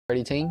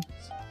Party teams.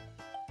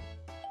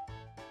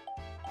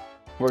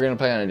 We're gonna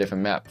play on a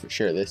different map for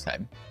sure this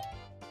time.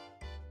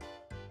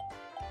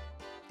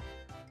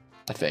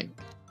 I think.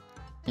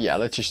 Yeah,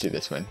 let's just do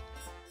this one.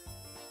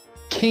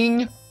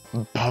 King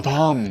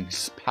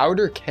Babam's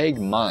Powder Keg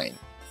Mine.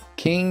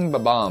 King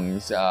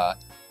Babam's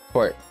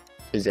port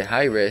is a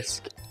high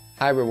risk,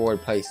 high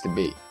reward place to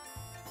be.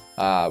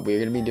 We're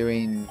gonna be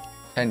doing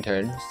 10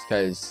 turns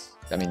because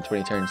I mean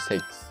 20 turns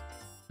takes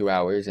 2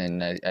 hours,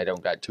 and I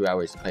don't got 2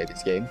 hours to play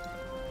this game.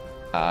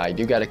 I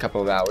do got a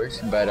couple of hours,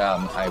 but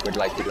I would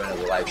like to do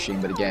another live stream.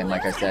 But again,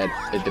 like I said,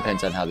 it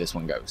depends on how this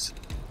one goes.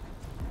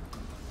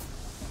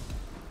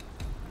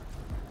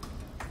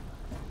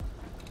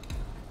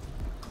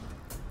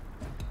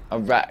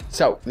 Alright,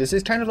 so this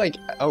is kind of like,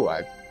 oh,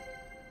 I've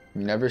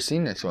never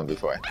seen this one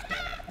before.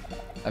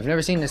 I've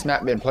never seen this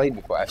map been played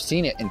before. I've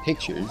seen it in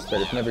pictures, but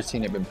I've never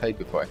seen it been played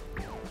before.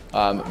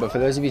 But for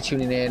those of you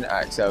tuning in,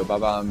 alright, so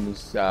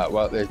Babam's,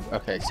 well,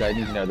 okay, so I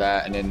need to know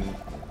that, and then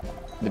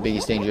the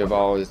biggest danger of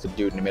all is the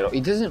dude in the middle. He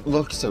doesn't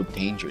look so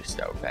dangerous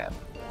though, fam.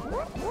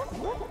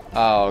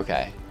 Oh,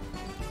 okay.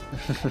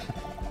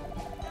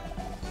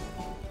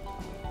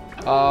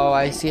 Oh,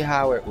 I see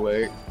how it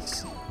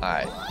works.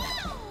 Alright.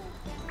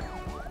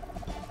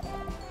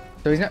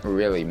 So he's not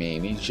really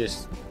mean, he's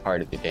just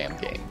part of the damn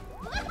game.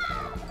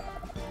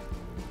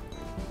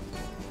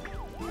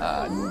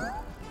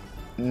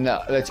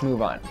 No, let's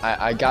move on.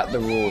 I got the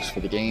rules for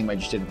the game, I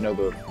just didn't know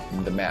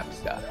the map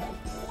stuff.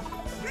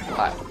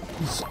 Alright.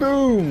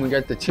 Boom! We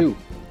got the 2.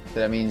 So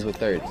that means we're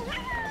third.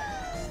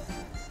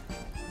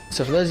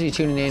 So for those of you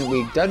tuning in,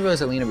 we've done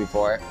Rosalina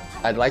before.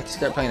 I'd like to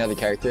start playing other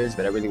characters,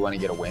 but I really want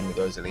to get a win with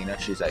Rosalina.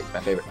 She's like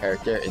my favorite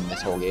character in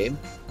this whole game.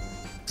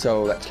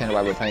 So that's kind of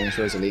why we're playing this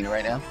Rosalina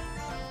right now.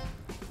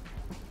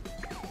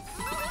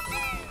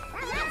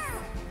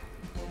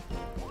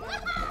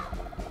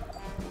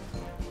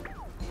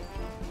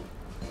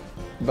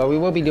 But we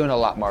will be doing a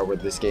lot more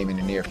with this game in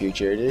the near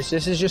future. This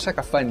is just like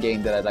a fun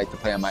game that I'd like to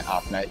play on my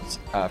off nights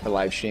for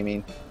live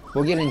streaming.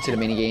 We'll get into the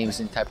mini games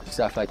and type of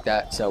stuff like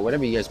that. So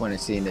whatever you guys want to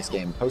see in this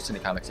game, post in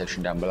the comment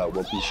section down below.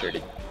 We'll be sure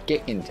to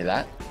get into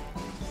that.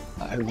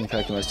 Who can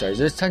collect the most stars?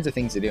 There's tons of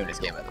things to do in this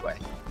game, by the way.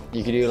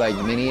 You can do like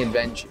mini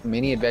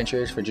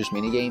adventures for just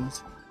mini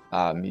games.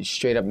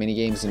 Straight up mini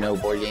games and no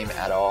board game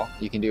at all.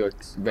 You can do a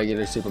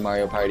regular Super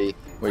Mario Party,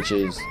 which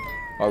is,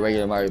 or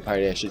regular Mario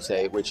Party I should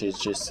say, which is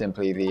just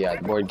simply the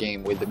board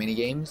game with the mini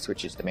games,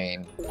 which is the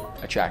main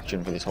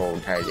attraction for this whole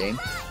entire game.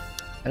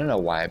 I don't know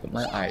why, but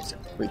my eyes are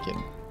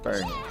freaking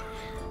burning.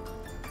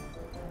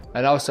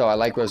 And also, I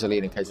like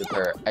Rosalina because of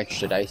her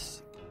extra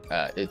dice.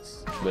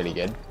 It's really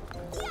good.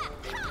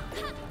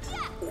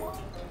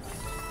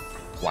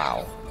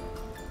 Wow.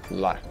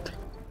 Luck.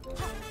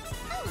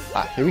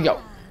 Here we go.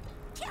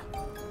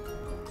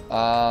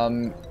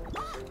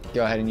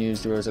 Go ahead and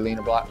use the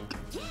Rosalina block.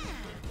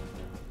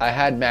 I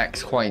had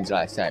max coins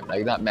last time.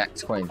 Like, not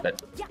max coins,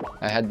 but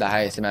I had the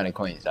highest amount of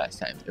coins last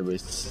time. It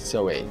was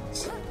so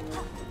AIDS.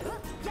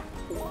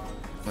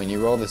 When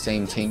you roll the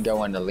same tingo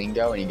on the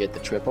lingo and you get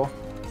the triple,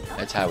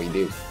 that's how we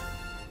do.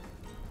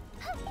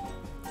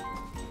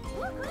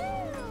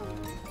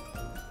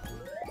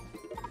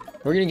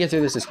 We're gonna get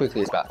through this as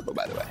quickly as possible,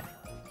 by the way.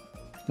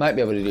 Might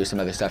be able to do some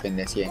other stuff in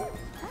this game,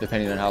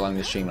 depending on how long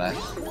the stream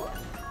lasts.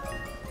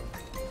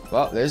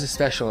 Well, there's a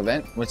special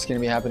event. What's gonna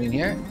be happening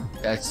here?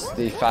 That's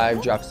the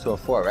 5 drops to a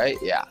 4, right?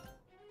 Yeah.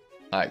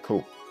 Alright,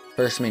 cool.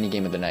 First mini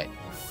game of the night.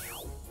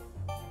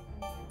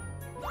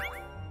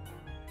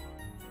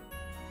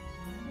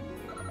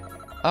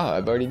 Oh,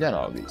 I've already done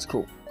all of these.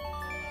 Cool.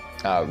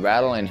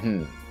 Rattle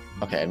and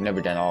Okay, I've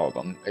never done all of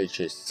them. It's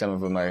just some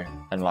of them are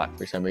unlocked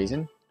for some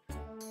reason.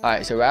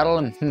 Alright, so rattle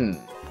and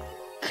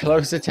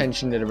Close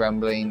attention to the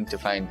rumbling to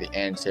find the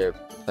answer.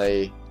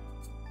 Play.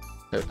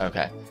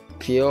 Okay.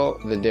 Feel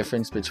the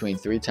difference between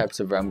 3 types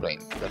of rumbling.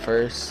 The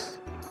first.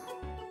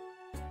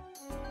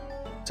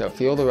 So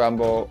feel the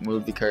rumble,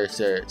 move the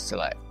cursor,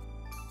 select.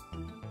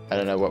 I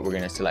don't know what we're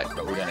gonna select,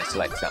 but we're gonna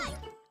select something.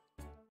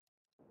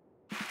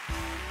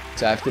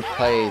 So I have to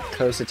pay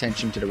close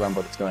attention to the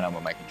rumble that's going on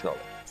with my controller.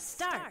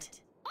 Start.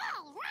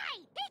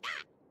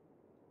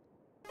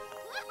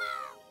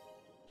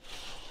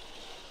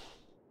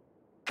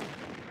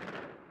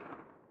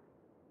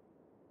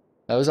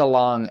 That was a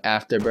long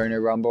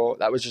afterburner rumble.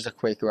 That was just a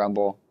quick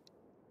rumble.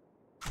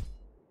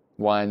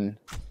 1,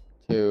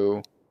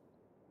 2.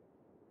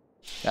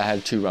 I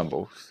had 2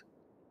 rumbles.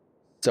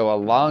 So a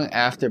long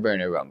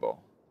afterburner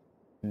rumble.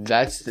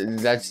 That's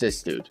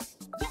this dude.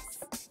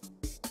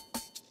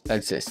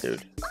 That's this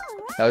dude.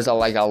 That was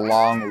like a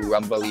long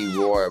rumbly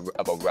roar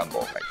of a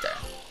rumble right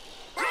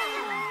there.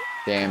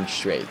 Damn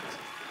straight.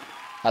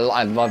 I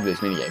love this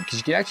minigame because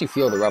you can actually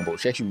feel the rumble.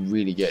 It's actually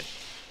really good.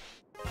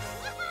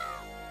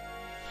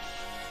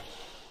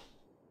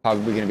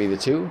 Probably gonna be the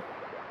 2.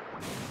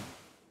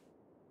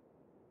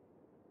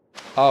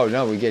 Oh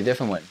no, we get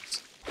different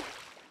ones.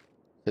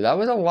 So that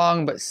was a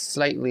long but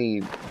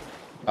slightly.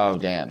 Oh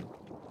damn.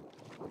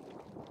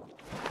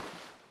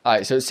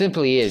 Alright, so it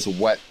simply is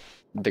what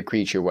the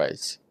creature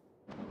was.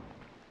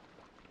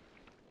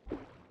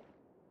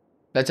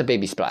 That's a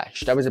baby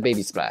splash. That was a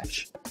baby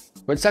splash.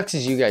 What sucks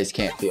is you guys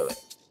can't feel it.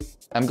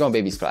 I'm going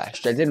baby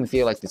splash. That didn't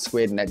feel like the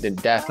squid, and that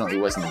definitely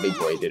wasn't the big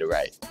boy who did it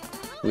right.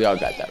 We all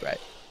got that right.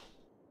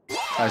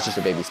 That was just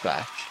a baby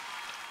splash.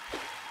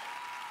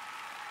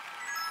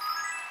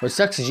 What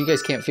sucks is you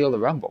guys can't feel the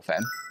rumble,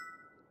 fam.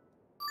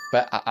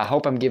 But I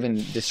hope I'm giving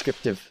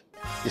descriptive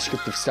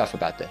stuff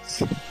about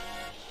this.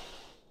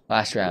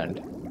 Last round.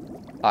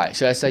 Alright,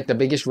 so that's like the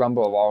biggest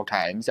rumble of all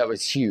times. That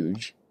was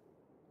huge.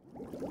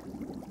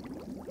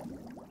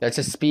 That's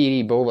a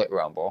speedy bullet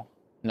rumble.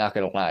 Not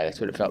gonna lie, that's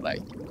what it felt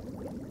like.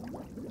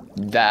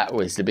 That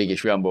was the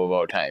biggest rumble of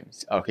all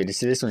times. Okay,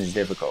 this one's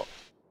difficult.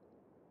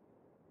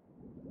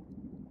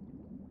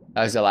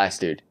 That was the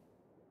last dude.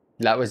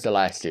 That was the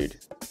last dude,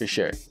 for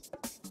sure.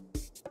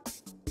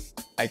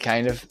 I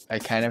kind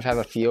of have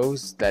a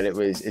feels that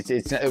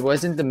it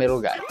wasn't the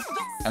middle guy.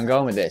 I'm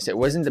going with this. It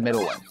wasn't the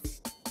middle one.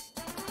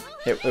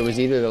 It was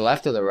either the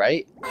left or the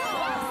right.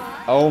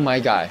 Oh my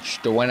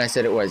gosh, the one I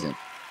said it wasn't.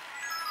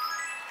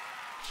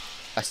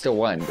 I still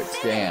won, but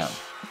damn.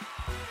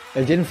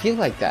 It didn't feel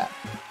like that.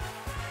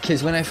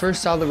 Because when I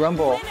first saw the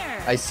rumble,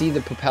 I see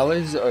the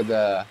propellers or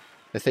the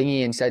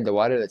thingy inside the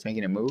water that's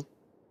making it move.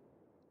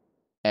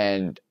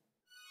 And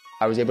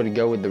I was able to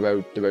go with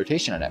the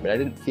rotation on it, but I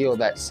didn't feel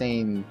that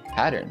same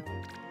pattern.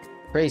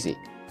 Crazy.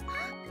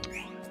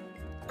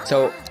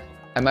 So,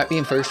 I might be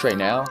in first right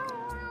now,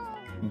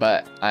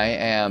 but I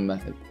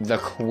am the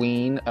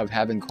queen of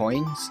having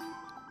coins.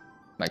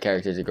 My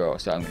character's a girl,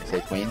 so I'm going to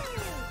say queen.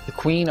 The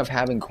queen of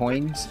having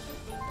coins,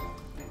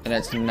 and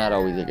that's not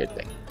always a good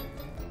thing.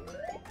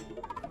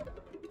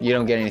 You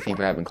don't get anything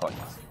for having coins.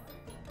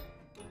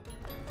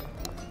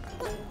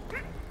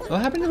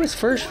 What happened to his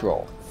first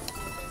roll?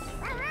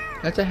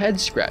 That's a head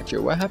scratcher.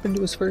 What happened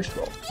to his first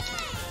roll?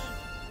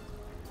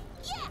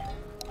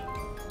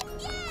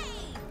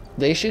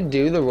 They should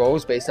do the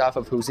rolls based off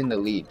of who's in the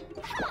lead.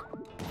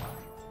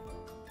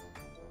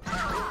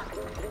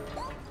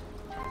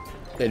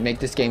 It'd make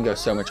this game go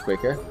so much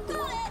quicker.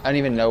 I don't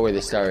even know where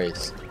the star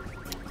is.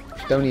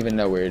 Don't even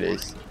know where it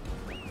is.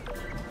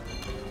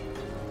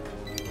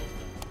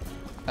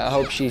 I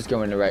hope she's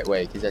going the right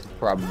way, because that's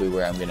probably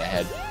where I'm gonna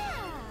head.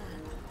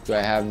 Do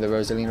I have the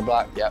Rosalina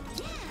block? Yep.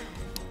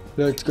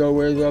 Let's go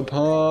with a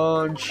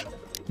punch.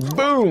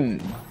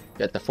 Boom!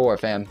 Got the 4,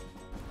 fam.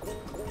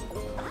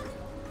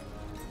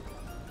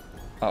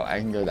 Oh, I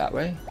can go that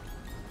way?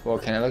 Well,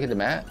 can I look at the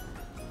map?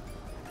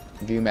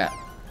 View map.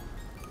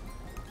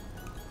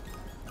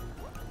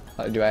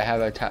 Do I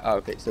have a time? Oh,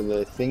 okay, so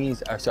the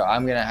thingies. Oh, so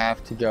I'm gonna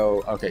have to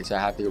go. Okay, so I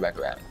have to go back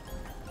around.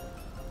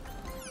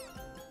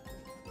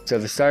 So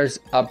the star's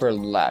upper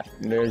left.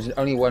 There's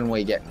only one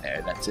way getting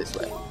there. That's this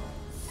way.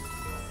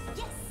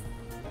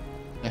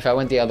 If I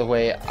went the other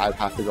way, I'd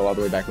have to go all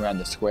the way back around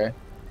the square.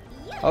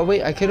 Oh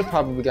wait, I could have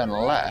probably gone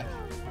left.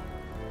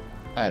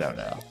 I don't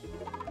know.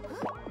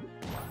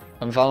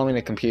 I'm following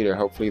the computer.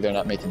 Hopefully they're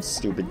not making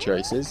stupid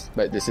choices.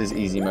 But this is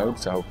easy mode,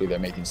 so hopefully they're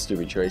making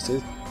stupid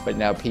choices. But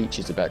now Peach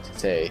is about to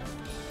say,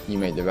 you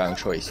made the wrong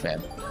choice,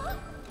 fam.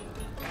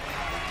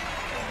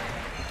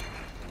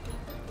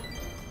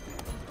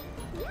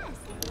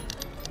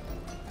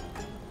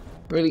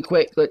 Really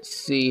quick, let's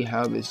see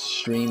how this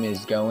stream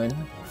is going.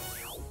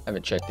 I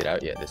haven't checked it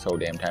out yet this whole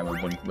damn time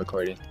we've been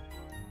recording.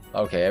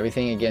 Okay,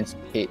 everything against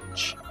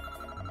Peach.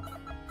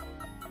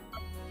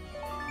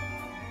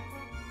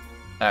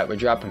 Alright, we're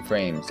dropping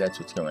frames. That's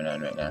what's going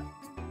on right now.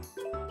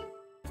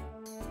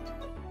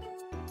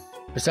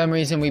 For some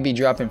reason, we be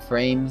dropping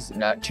frames.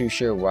 Not too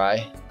sure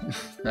why.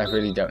 I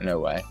really don't know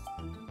why.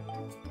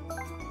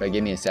 But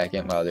give me a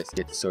second while this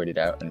gets sorted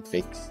out and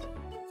fixed.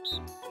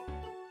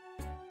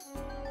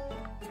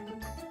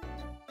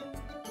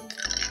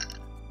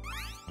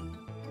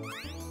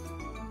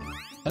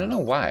 I don't know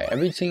why.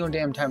 Every single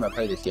damn time I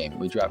play this game,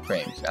 we drop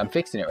frames. I'm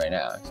fixing it right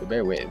now, so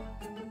bear with.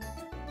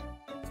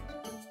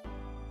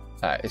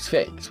 Alright, it's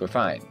fixed. We're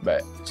fine.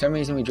 But for some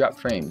reason, we drop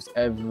frames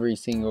every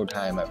single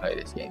time I play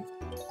this game.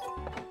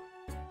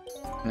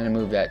 I'm gonna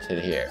move that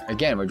to here.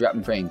 Again, we're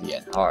dropping frames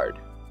again. Hard.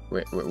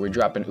 We're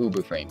dropping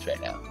Uber frames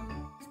right now.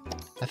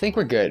 I think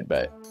we're good,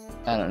 but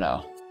I don't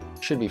know.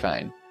 Should be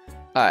fine.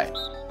 Alright.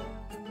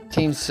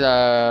 Teams,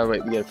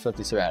 wait, we gotta flip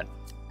this around.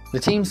 The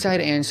team side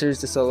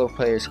answers the solo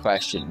player's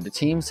question. The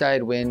team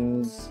side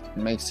wins,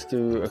 makes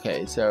through,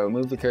 okay, so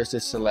move the cursor,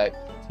 select,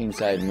 team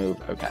side, move,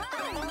 okay.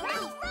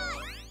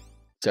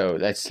 So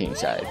that's team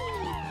side.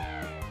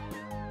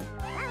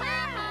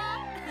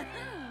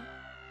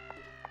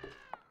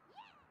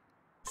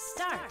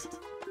 Start.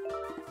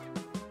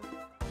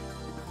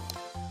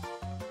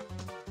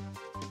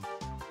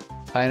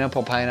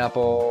 Pineapple,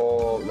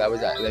 pineapple, that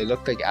was that. They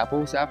looked like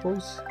apples,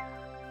 apples?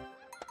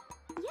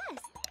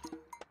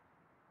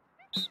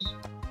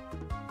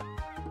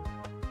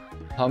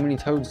 How many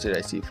toads did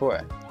I see?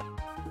 4.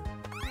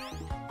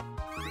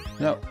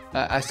 No,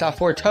 I saw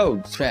 4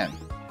 toads, fam.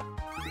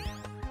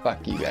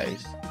 Fuck you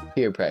guys.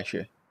 Peer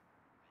pressure.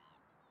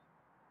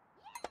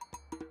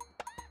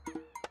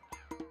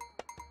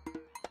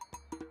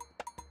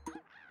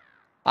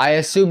 I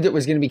assumed it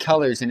was gonna be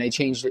colors and they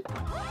changed it.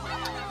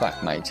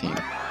 Fuck my team.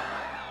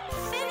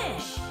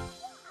 Finish.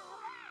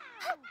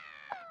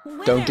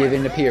 Don't give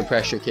in to peer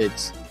pressure,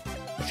 kids.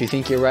 If you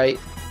think you're right,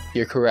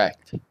 you're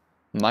correct.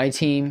 My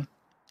team,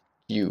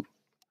 you.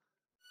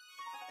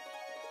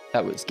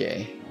 That was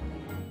gay.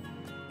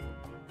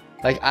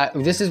 Like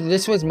this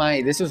was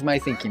my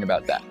thinking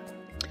about that.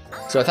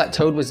 So I thought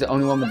Toad was the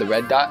only one with the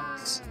red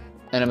dots,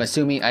 and I'm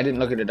assuming I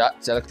didn't look at the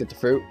dots. I looked at the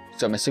fruit,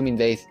 so I'm assuming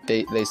they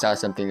saw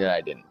something that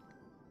I didn't.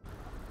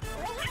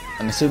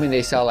 I'm assuming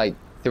they saw like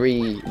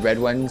 3 red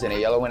ones and a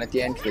yellow one at the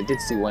end, because I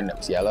did see one that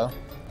was yellow.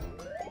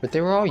 But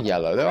they were all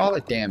yellow. They're all the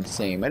damn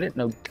same. I didn't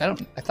know.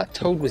 I thought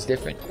Toad was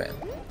different, man.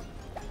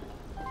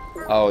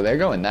 Oh, they're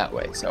going that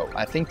way. So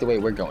I think the way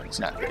we're going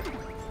is not good.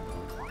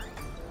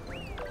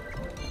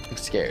 I'm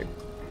scared.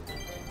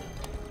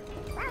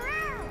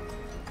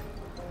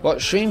 Well,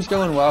 stream's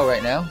going well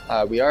right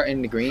now. We are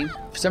in the green.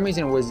 For some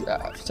reason,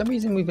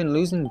 we've been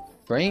losing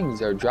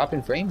frames or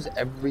dropping frames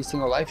every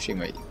single live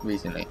stream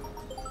recently.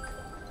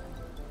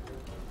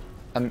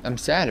 I'm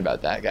sad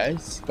about that,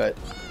 guys, but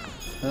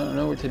I don't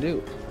know what to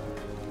do.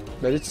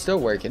 But it's still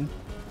working.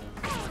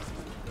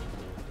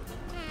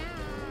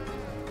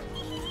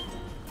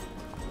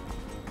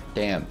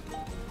 Damn.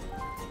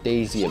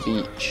 Daisy a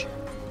beach.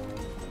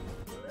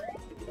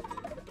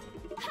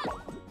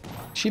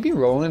 She be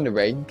rolling the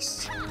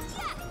regs?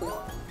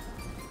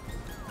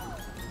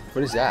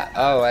 What is that?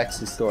 Oh, that's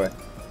the store.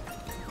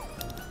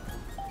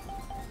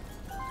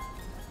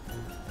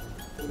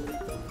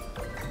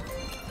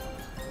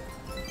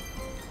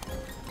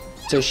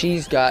 So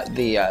she's got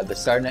the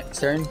star next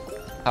turn.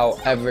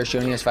 However, she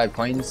only has 5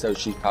 coins, so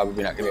she's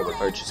probably not gonna be able to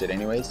purchase it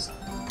anyways.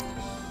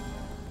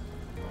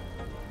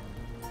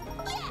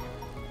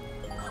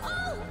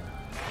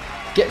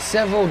 Get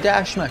several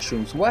dash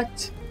mushrooms.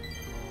 What?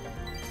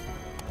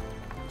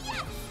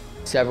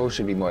 Several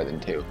should be more than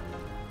 2.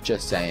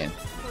 Just saying.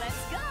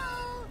 Let's go.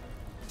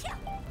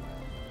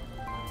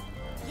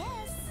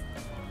 Yes.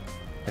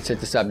 Let's hit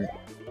this up.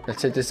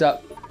 Let's hit this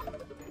up.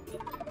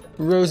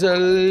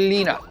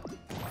 Rosalina.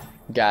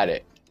 Got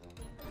it.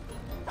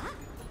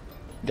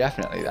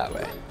 Definitely that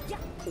way.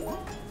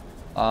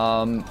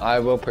 I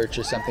will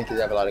purchase something because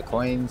I have a lot of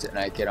coins and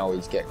I can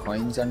always get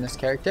coins on this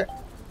character.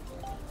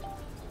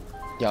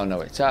 Y'all know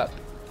what's up.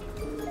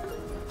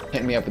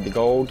 Hit me up with the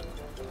gold.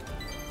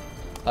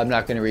 I'm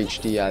not going to reach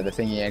the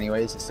thingy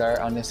anyways to start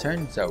on this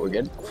turn, so we're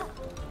good.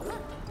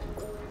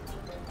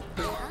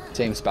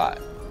 Same spot.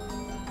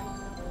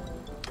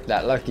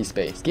 That lucky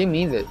space. Give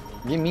me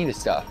the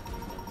stuff.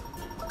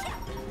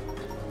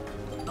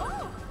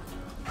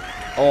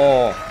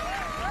 Oh,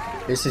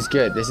 this is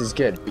good. This is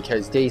good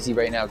because Daisy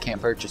right now can't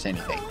purchase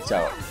anything.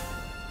 So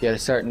you gotta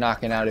start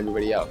knocking out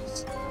everybody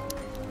else.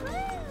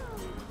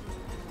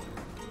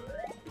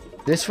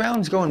 This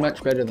round's going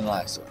much better than the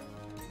last one.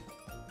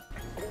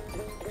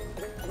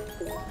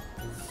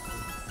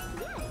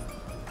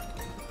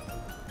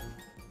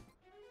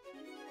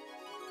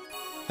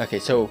 Okay,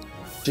 so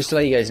just to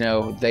let you guys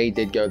know, they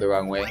did go the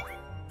wrong way.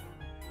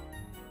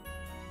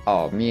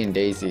 Oh, me and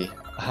Daisy.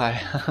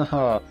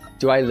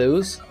 Do I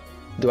lose?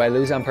 Do I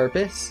lose on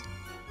purpose?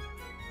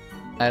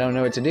 I don't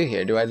know what to do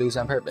here. Do I lose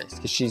on purpose?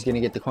 Because she's going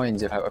to get the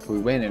coins if we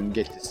win and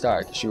get the star,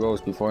 because she rolls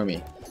before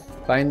me.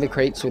 Find the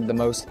crates with the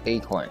most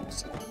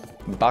acorns.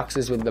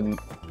 Boxes with the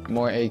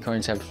more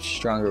acorns have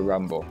stronger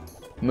rumble.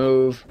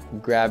 Move,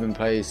 grab in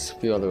place,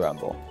 feel the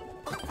rumble.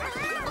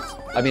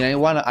 I mean, I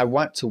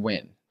want to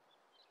win.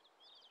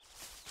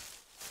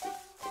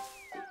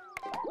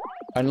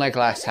 Unlike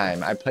last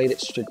time, I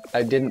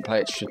didn't play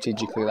it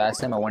strategically last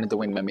time. I wanted to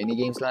win my mini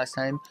games last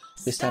time.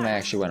 This time I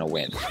actually want to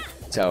win.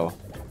 So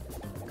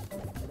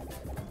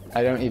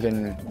I don't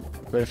even.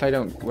 What if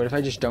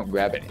I just don't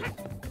grab anything?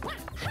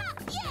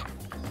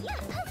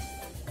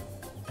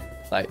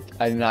 Like,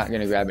 I'm not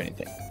gonna grab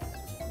anything.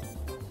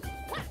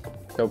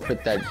 Go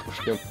put that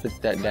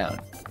down.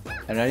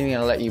 I'm not even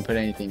gonna let you put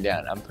anything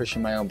down. I'm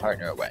pushing my own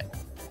partner away.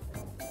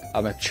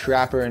 I'm a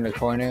trapper in the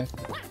corner.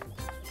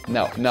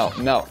 No, no,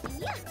 no.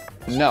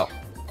 No.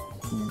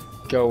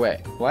 Go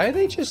away. Why are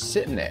they just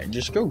sitting there?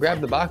 Just go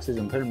grab the boxes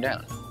and put them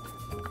down.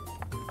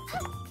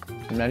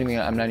 I'm not even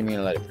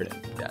gonna let it put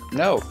it down.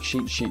 No, she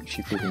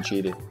freaking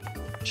cheated.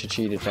 She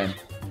cheated, fam.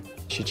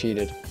 She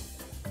cheated.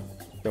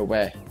 Go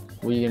away.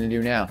 What are you gonna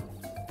do now?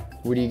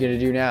 What are you gonna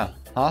do now?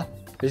 Huh?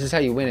 This is how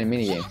you win in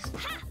minigames.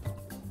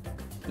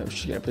 No,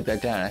 she's gonna put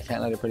that down. I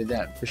can't let her put it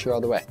down. Push her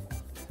all the way.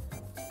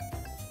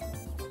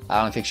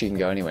 I don't think she can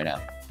go anywhere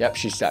now. Yep,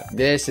 she's stuck.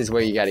 This is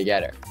where you gotta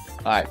get her.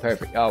 Alright,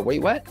 perfect. Oh, wait,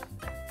 what?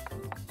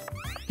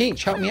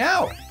 Peach, help me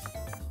out!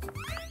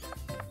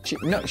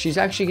 No, she's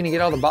actually gonna get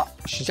all the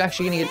she's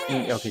actually gonna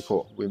get... Okay,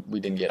 cool. We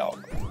didn't get all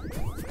of them.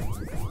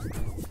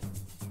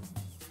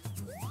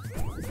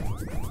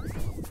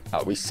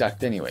 Oh, we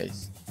sucked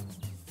anyways.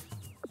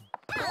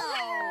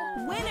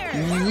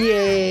 Winner!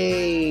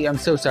 Yay! I'm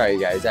so sorry,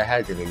 guys. I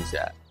had to lose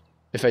that.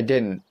 If I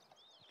didn't,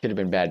 it could have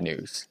been bad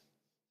news.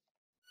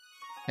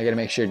 I gotta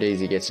make sure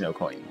Daisy gets no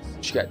coins.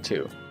 She got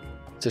 2.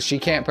 So she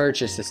can't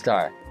purchase the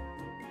star.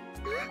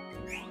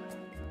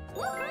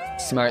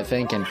 Smart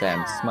thinking,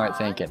 fam. Smart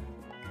thinking.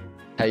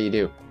 How you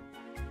do?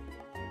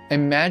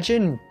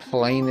 Imagine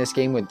playing this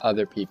game with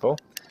other people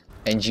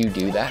and you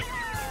do that.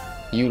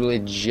 You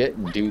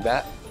legit do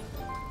that.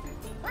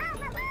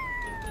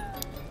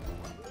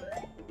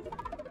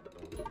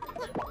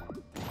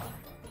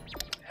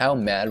 How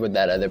mad would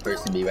that other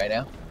person be right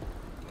now?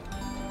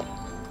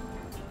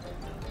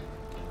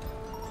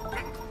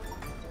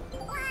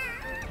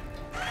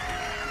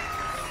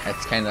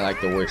 That's kind of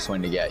like the worst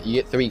one to get.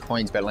 You get 3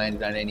 coins but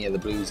landed on any of the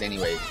blues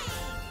anyway.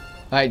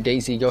 Alright,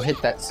 Daisy, go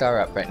hit that star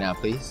up right now,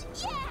 please.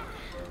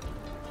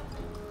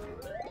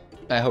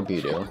 I hope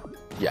you do.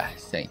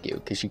 Yes, thank you,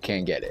 because you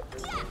can get it.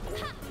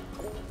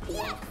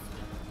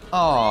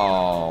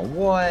 Oh,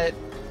 what?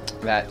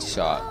 That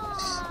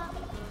sucks.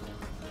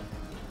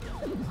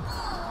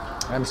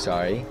 I'm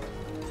sorry.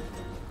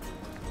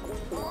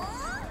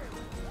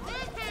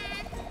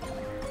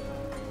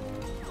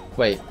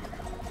 Wait.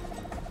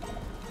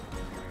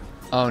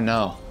 Oh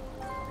no.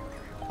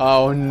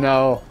 Oh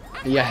no.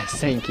 Yes,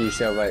 thank you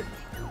so much.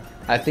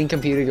 I think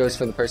computer goes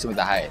for the person with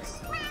the highest.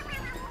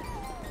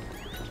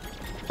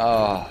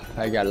 Oh,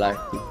 I got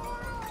lucky.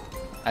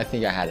 I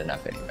think I had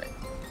enough anyway.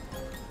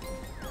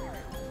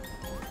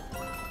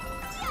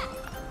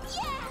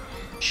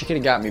 She could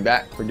have got me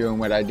back for doing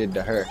what I did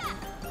to her.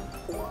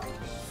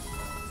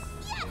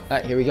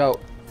 Alright, here we go.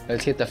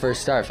 Let's get the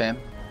first star, fam.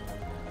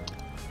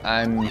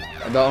 I'm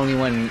the only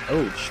one.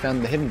 Oh, she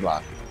found the hidden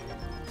block.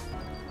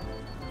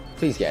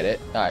 Please get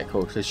it. Alright,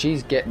 cool. So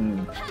she's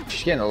getting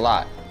a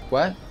lot.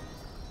 What?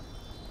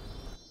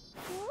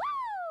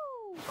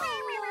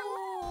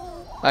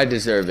 I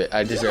deserve it.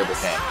 I deserve it,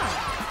 fam.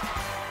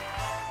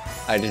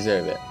 I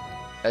deserve it.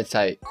 That's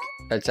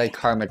like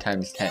karma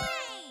times 10.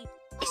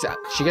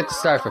 She gets the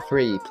star for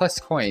free plus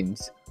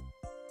coins.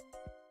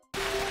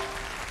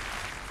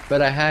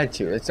 But I had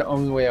to. That's the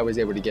only way I was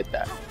able to get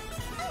that.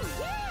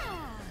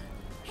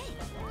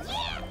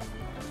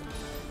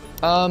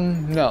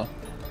 No.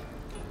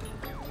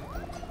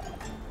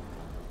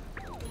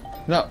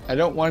 No, I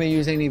don't want to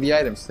use any of the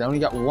items. I only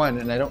got one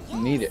and I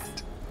don't need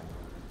it.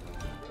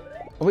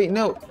 Oh wait,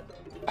 no.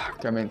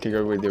 I meant to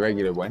go with the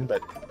regular one,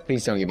 but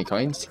please don't give me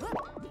coins.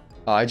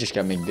 Oh, I just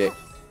got big dick.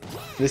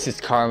 This is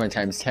karma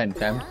times 10,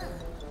 fam.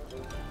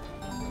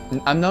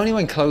 I'm the only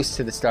one close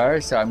to the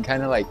star, so I'm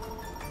kind of like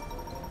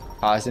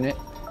pausing it.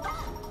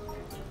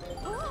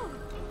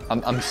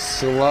 I'm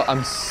slow.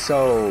 I'm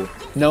so.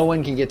 No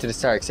one can get to the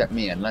star except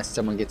me, unless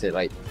someone gets it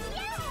like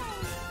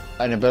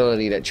an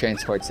ability that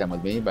transports them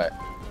with me. But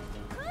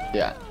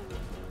yeah.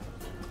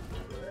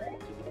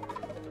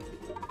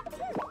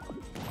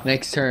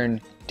 Next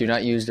turn, do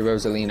not use the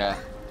Rosalina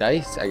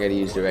dice. I gotta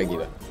use the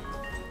regular.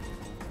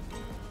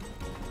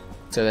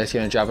 So that's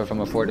gonna drop it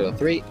from a 4 to a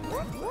 3.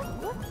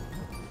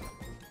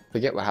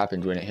 Forget what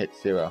happens when it hits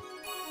 0.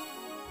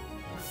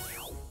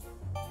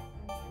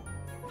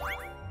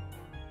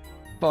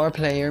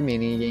 4-player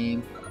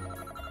minigame.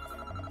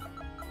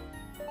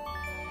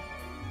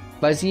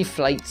 Fuzzy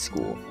Flight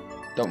School.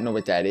 Don't know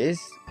what that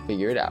is.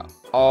 Figure it out.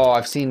 Oh,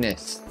 I've seen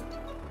this.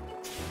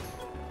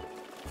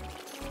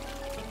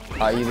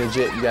 Oh, you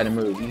legit gotta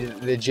move. You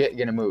legit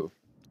gonna move.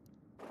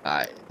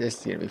 Alright, this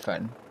is gonna be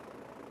fun.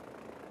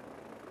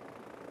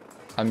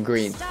 I'm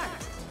green.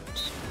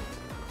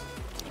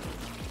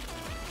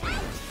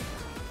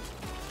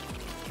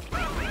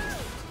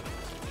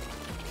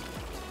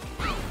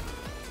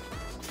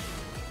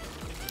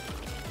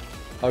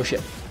 Oh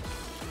shit.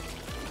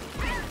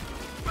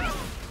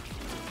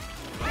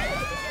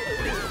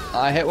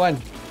 I hit one.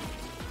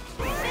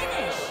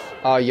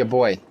 Oh, your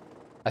boy.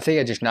 I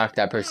think I just knocked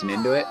that person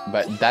into it,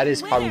 but that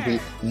is probably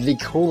the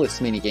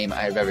coolest minigame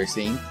I've ever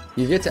seen.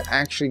 You get to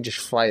actually just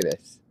fly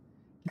this.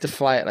 You get to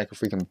fly it like a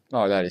freaking...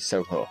 Oh, that is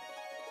so cool.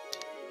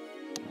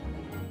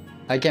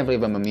 I can't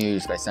believe I'm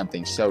amused by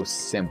something so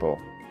simple.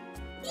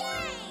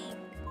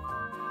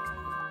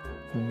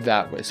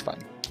 That was fun.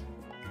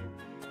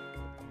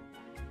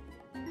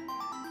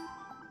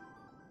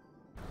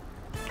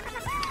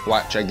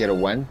 Watch, I get a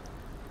 1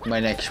 my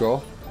next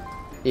roll,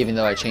 even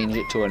though I change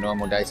it to a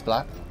normal dice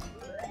block.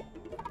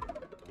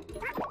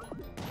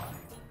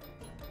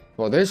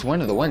 Well, there's one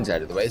of the 1s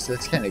out of the way, so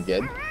that's kind of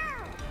good.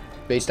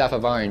 Based off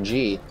of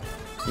RNG,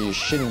 you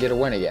shouldn't get a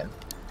 1 again.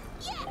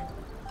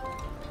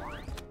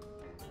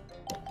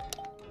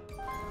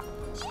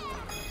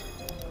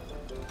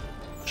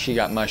 She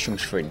got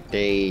mushrooms for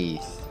days.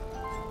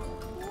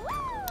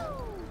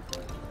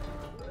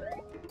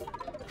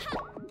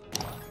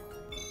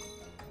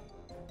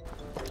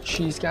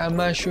 She's got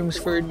mushrooms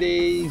for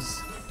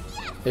days.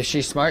 If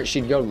she's smart,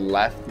 she'd go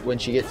left when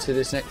she gets to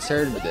this next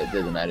turn, but that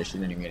doesn't matter. She's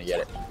not even gonna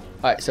get it.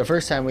 Alright, so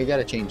first time we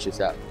gotta change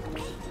this up.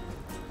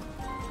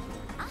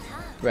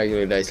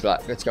 Regular dice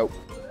block. Let's go.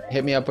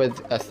 Hit me up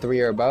with a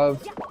 3 or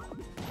above.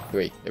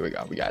 3. There we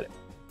go. We got it.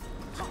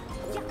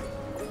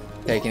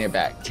 Taking it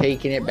back.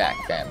 Taking it back,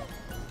 fam.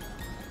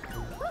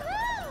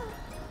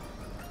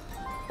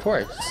 Of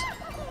course.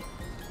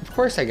 Of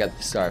course I got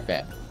the star,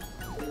 fam.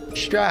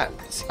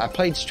 Strats. I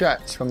played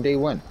Strats from day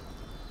 1.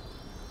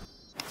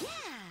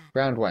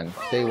 Round 1,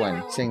 day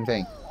 1, same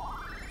thing.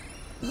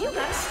 You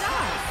got a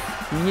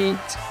star.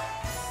 Yeet.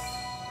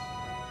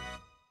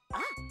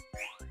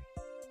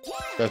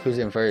 Look who's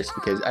in first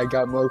because I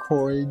got more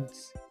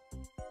coins.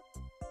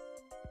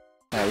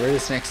 Alright, where's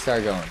this next star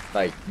going?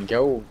 Like,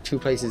 go 2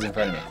 places in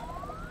front of me.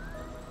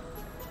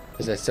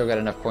 Because I still got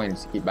enough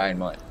coins to keep buying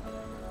more.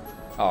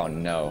 Oh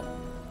no.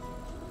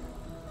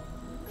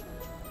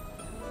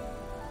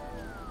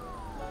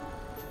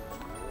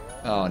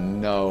 Oh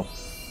no.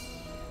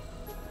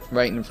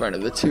 Right in front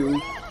of the 2.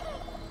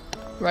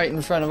 Right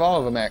in front of all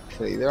of them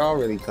actually. They're all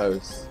really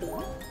close.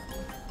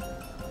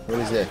 What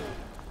is it?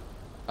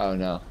 Oh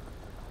no.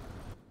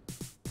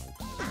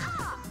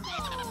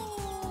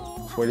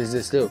 What does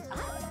this do?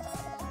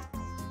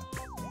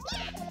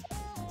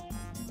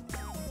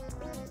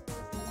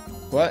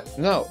 What?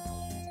 No.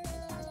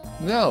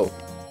 No.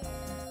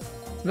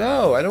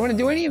 No, I don't want to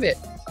do any of it.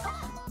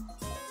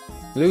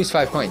 Lose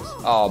 5 coins.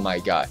 Oh my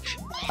gosh.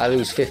 I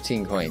lose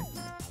 15 coins.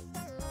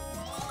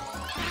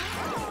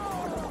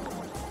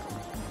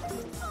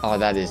 Oh,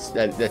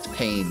 that's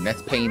pain.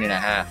 That's pain and a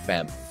half,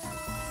 fam.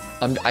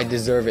 I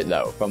deserve it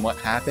though. From what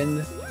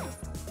happened,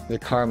 the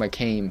karma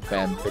came,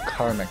 fam. The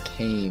karma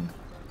came.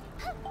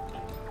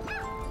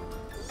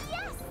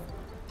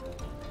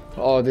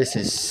 Oh, this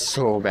is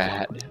so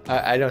bad.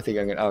 I don't think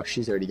I'm gonna. Oh,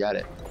 she's already got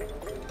it.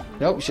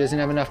 Nope, she doesn't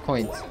have enough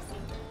coins.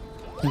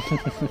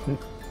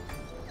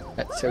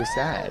 That's so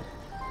sad.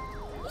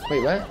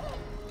 Wait, what?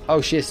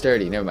 Oh, she has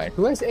 30. Never mind.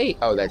 Who has 8?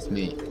 Oh, that's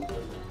me.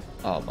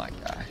 Oh my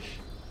gosh.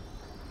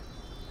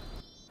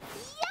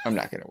 I'm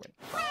not gonna win.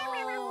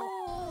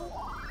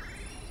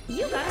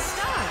 You got a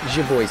star.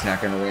 Your boy's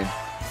not gonna win.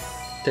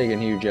 Taking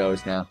huge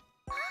O's now.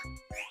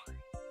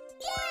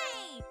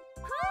 Yay!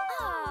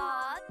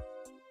 Aw.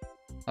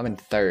 I'm in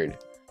 3rd.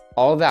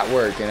 All that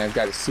work and I've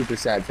got a super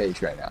sad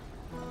face right now.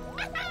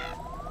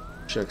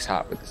 She looks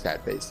hot with the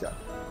sad face though.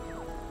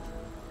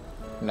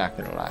 I'm not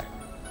gonna lie.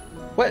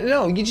 What?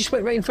 No, you just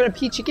went right in front of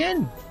Peach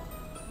again.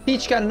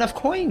 Peach got enough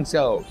coins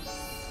though.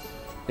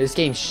 This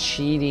game's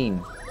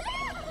cheating.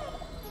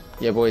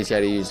 Yeah, boys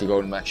gotta use the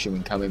golden mushroom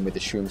and come in with the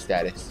shroom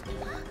status.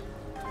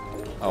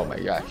 Oh my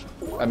gosh.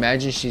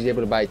 Imagine she's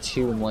able to buy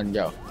 2 in one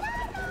go.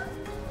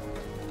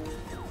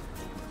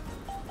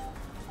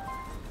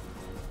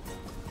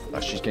 Oh,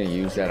 she's gonna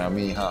use that on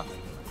me, huh?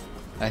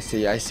 I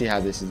see how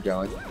this is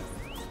going.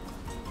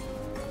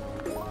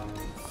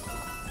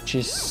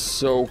 She's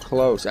so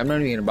close. I'm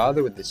not even gonna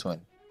bother with this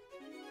one.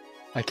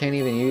 I can't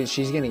even use.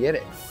 She's gonna get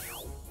it.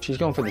 She's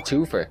going for the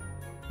 2-fer.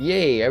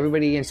 Yay!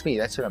 Everybody against me.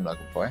 That's what I'm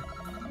looking for.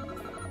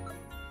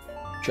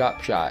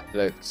 Drop shot.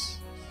 Let's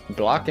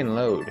block and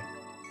load.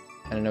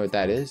 I don't know what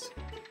that is.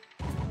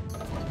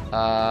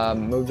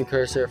 Move the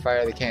cursor.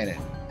 Fire the cannon.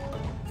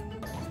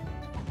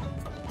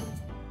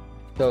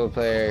 Solo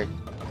player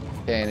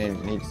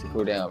cannon needs to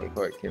cool down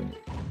before it can.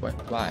 What?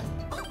 Why?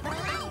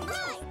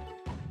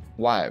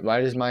 Why?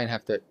 Why does mine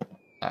have to?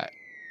 Alright.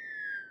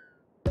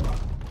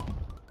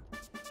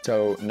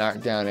 So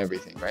knock down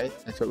everything, right?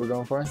 That's what we're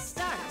going for.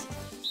 Start.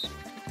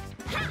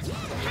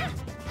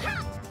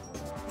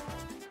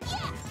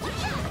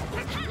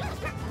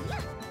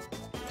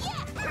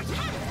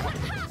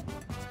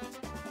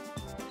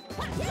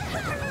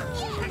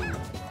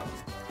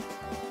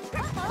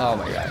 Oh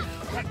my god.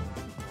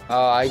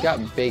 Oh, I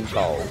got big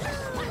balls.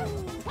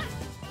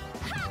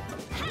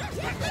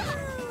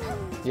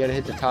 You gotta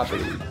hit the top of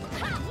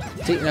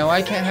these. See, now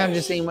I can't have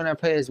this aim when I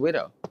play as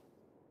Widow.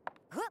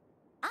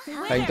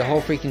 Like the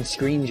whole freaking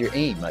screen's your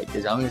aim. Like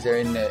as long as they're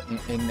in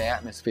the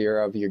atmosphere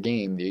of your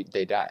game,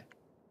 they die.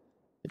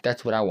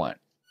 That's what I want.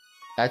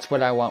 That's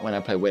what I want when I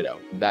play Widow.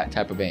 That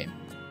type of aim.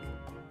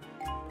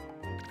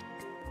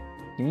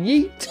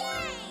 Yeet.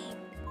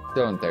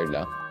 Still in 3rd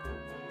though.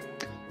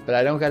 But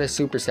I don't got a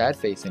super sad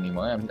face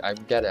anymore.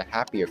 I've got a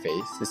happier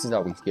face. This is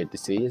always good to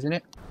see, isn't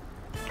it?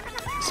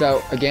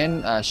 So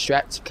again,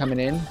 Strat's coming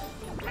in.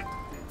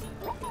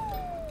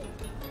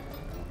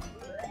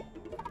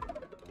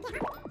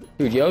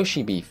 Dude,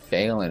 Yoshi be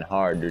failing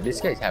hard, dude.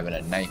 This guy's having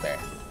a nightmare.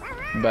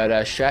 But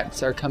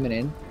Strats are coming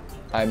in.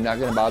 I'm not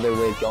gonna bother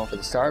with going for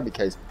the star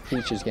because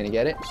Peach is gonna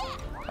get it.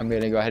 I'm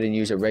gonna go ahead and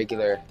use a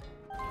regular.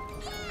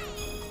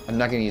 I'm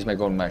not gonna use my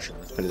golden mushroom.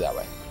 Let's put it that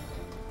way.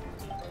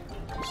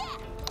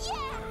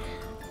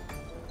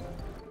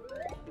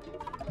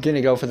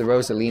 Gonna go for the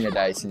Rosalina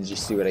dice and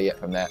just see what I get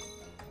from that.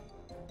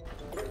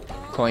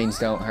 Coins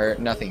don't hurt,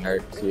 nothing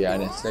hurts to be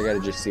honest. I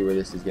gotta just see where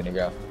this is gonna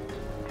go.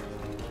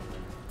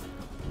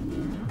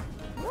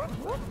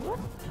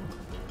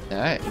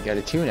 Alright, we got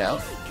a 2 now.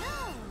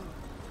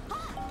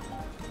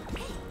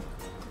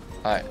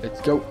 Alright, let's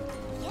go.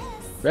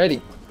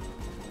 Ready.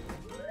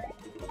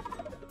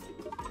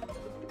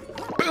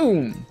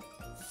 Boom!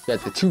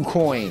 Got the 2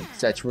 coins,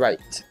 that's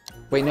right.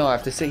 Wait, no, I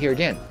have to sit here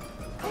again.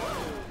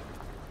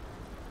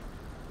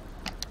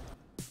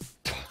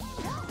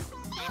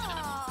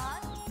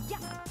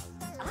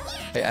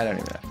 Hey, I don't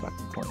even have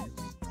fucking coins.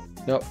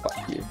 No,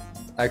 fuck you.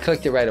 I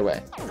clicked it right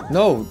away.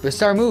 No, the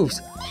star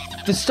moves.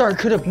 The star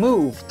could have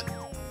moved.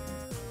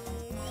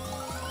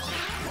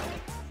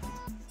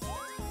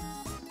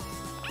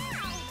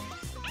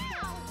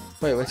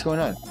 Wait, what's going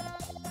on?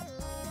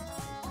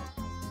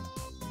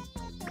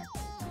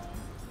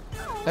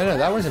 No,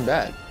 that wasn't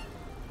bad.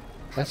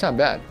 That's not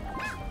bad.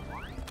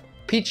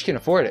 Peach can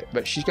afford it,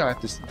 but she's gonna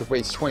have to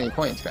waste 20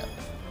 coins, man.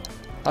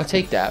 I'll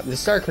take that. The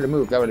star could have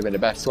moved. That would have been the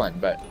best one,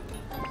 but...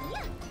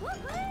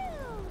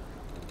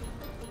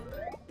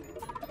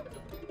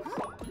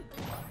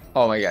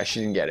 Oh my gosh, she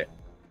didn't get it.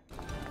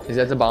 Is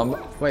that the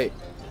bomb? Wait.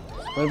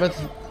 What about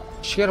the...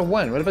 She got a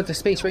 1. What about the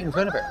space right in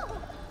front of her?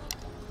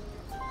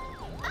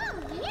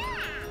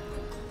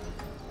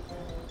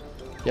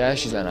 Yeah,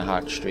 she's on a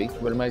hot streak.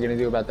 What am I gonna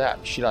do about that?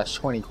 She lost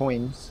 20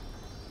 coins.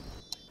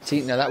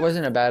 See, now that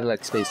wasn't a bad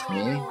like space for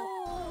me.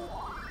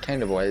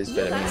 Kind of was,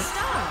 but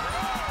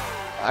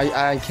I mean,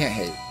 I can't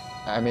hate.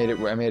 I made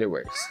it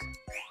worse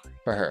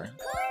for her.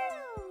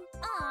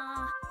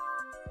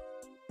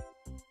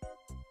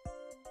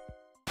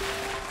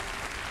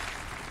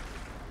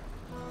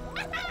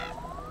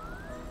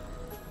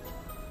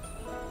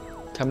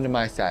 Come to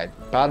my side.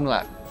 Bottom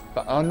left.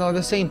 Oh no,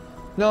 the same.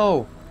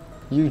 No!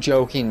 You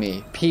joking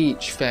me.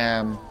 Peach,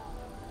 fam.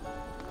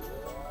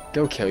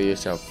 Go kill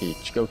yourself,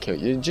 Peach. Go kill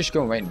you. Just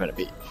go right in front of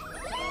Peach.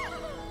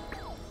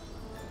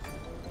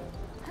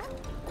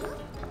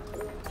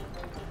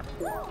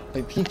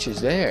 Wait, Peach is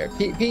there.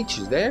 Peach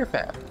is there,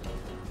 fam.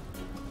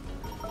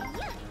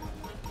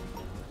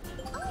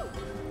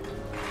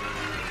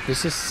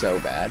 This is so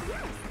bad.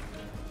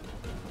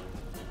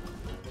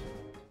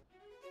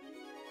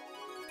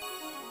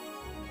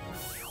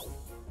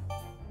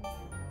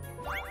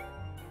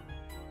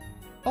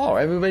 Oh,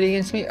 everybody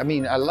against me? I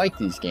mean, I like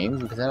these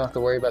games because I don't have to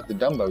worry about the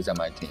Dumbos on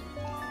my team.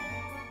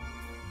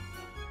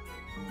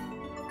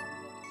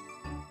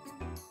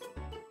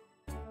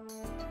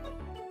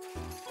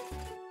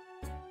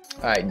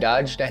 Alright,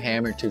 dodge the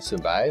hammer to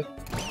survive.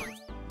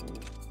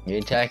 The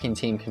attacking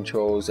team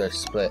controls are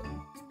split.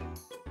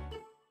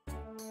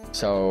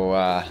 So,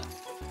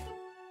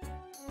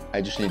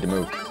 I just need to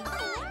move.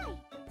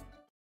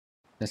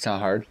 That's not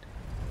hard.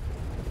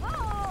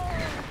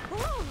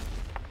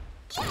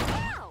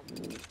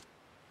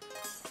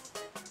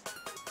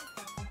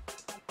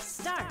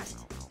 Start.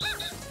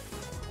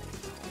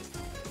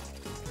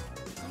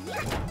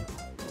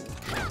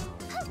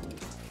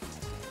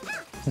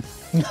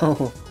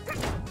 No.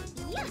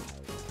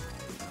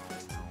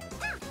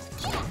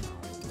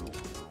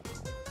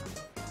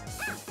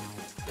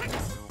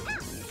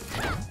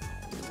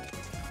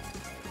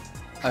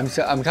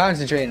 I'm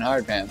concentrating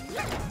hard, fam.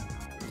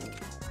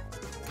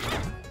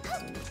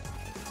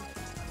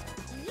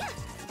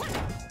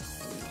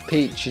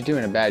 Peach, you're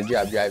doing a bad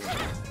job driving.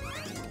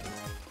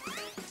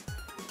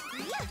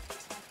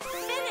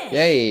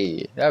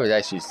 Yay! That was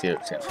actually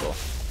simple.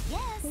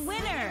 Yes.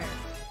 Winner.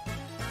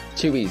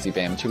 Too easy,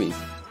 fam. Too easy.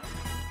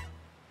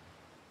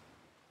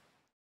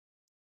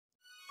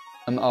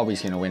 I'm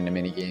always gonna win the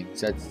mini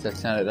games.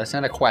 That's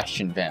not a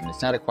question, fam.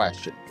 It's not a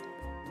question.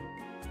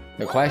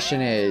 The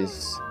question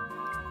is,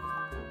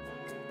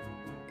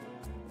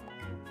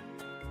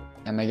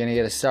 am I gonna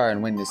get a star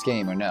and win this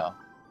game or no?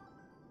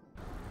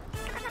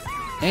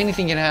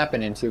 Anything can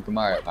happen in Super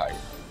Mario Party.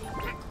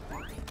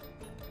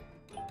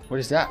 What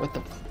is that? What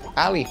the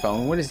alley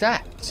phone? What is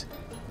that?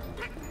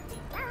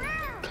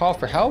 Call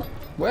for help?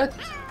 What?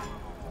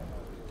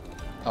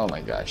 Oh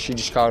my gosh, she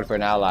just called for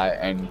an ally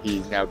and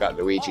he's now got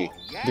Luigi.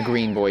 The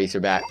green boys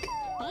are back.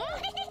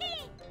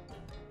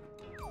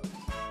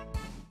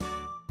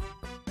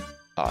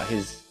 Oh,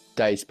 his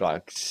dice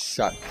blocks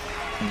suck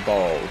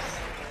balls.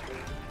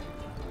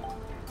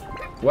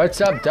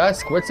 What's up,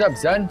 Dusk? What's up,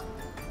 Zun?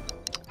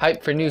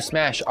 Hype for new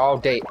Smash all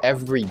day,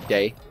 every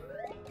day.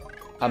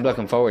 I'm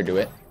looking forward to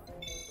it.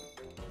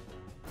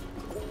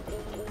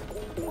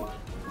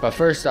 But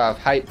first off,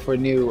 hype for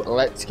new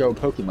Let's Go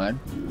Pokemon.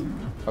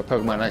 Or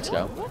Pokemon Let's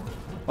Go.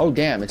 Oh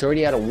damn, it's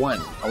already at a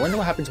 1. I wonder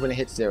what happens when it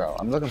hits 0.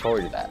 I'm looking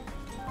forward to that.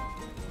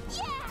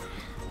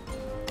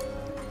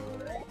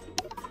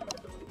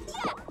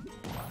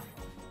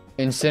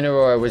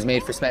 Incineroar was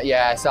made for Smash.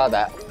 Yeah, I saw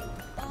that.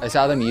 I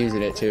saw them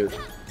using it too.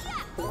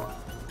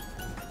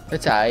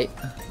 It's alright.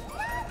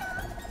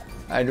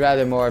 I'd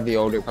rather more of the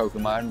older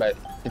Pokemon, but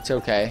it's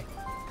okay.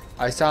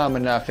 I saw them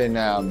enough in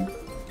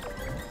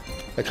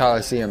the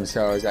Coliseum,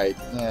 so I was like,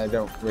 I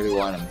don't really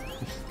want them.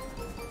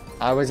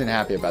 I wasn't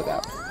happy about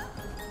that.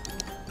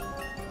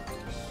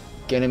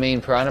 Get a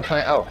main Piranha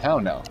Plant? Oh, hell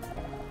no.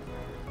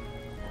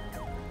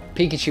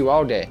 Pikachu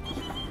all day.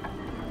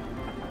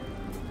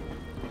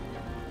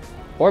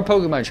 Or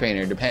Pokemon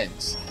Trainer,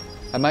 depends.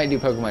 I might do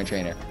Pokemon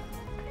Trainer.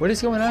 What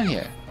is going on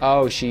here?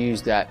 Oh, she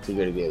used that to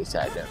go to the other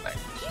side, never mind.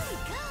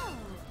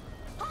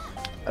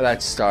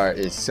 That star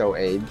is so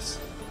AIDS.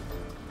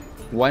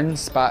 1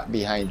 spot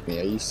behind me,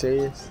 are you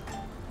serious?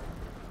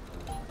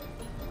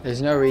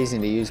 There's no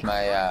reason to use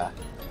my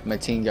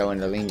Matingo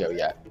and the Lingo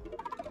yet.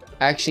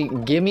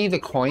 Actually, give me the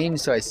coin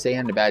so I stay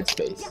on the bad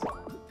space.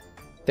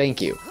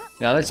 Thank you.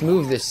 Now let's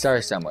move this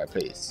star somewhere,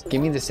 please.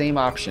 Give me the same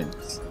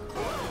options.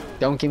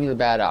 Don't give me the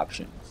bad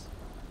options.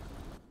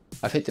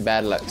 I've hit the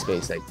bad luck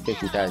space like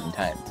 50,000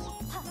 times.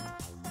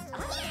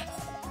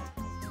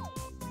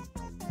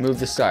 Move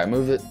the star.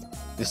 Move it.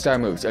 The star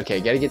moves. Okay,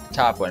 gotta get the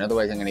top one,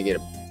 otherwise I'm gonna get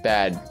a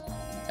bad.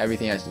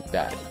 Everything else is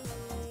bad.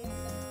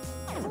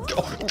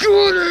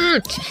 Got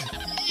it!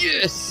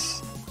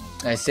 Yes!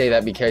 I say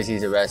that because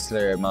he's a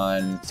wrestler,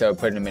 man. So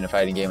putting him in a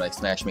fighting game like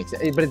Smash makes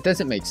sense. But it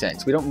doesn't make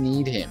sense. We don't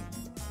need him.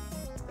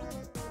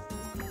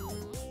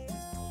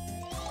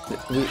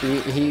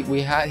 He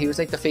was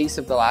like the face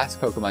of the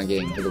last Pokemon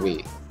game for the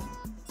Wii.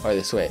 Or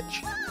the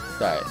Switch.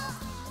 Sorry.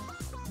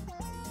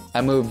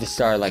 I moved the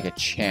star like a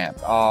champ.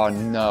 Oh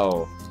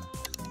no.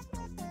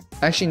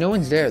 Actually, no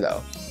one's there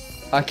though.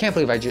 I can't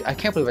believe I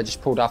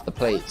just pulled off the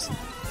plays.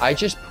 I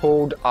just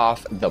pulled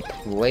off the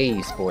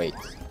plays, boys.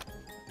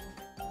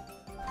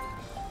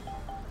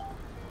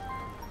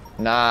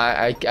 Nah,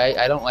 I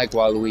don't like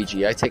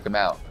Waluigi. I take him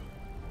out.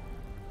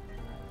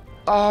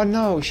 Oh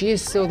no, she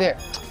is still there.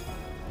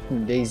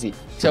 Daisy.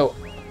 So,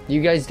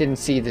 you guys didn't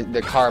see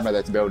the karma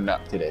that's building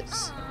up to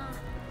this.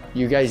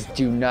 You guys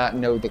do not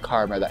know the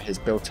karma that has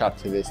built up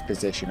to this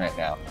position right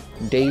now.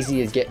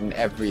 Daisy is getting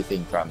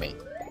everything from me.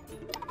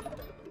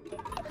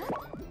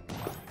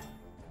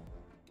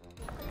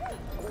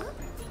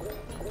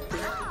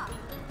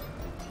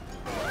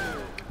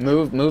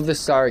 Move the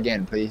star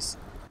again, please.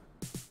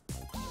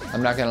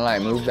 I'm not gonna lie,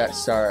 move that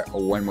star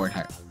one more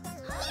time.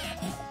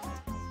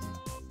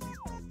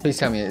 Please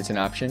tell me it's an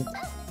option.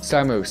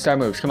 Star moves,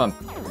 come on.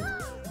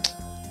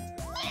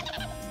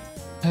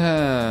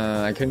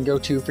 I couldn't go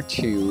 2 for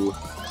 2.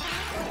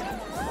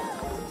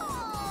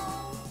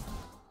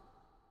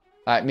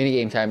 Alright,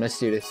 minigame time, let's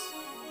do this.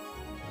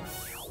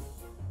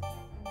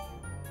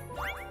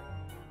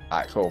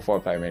 Alright, cool,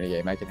 4-player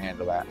minigame, I can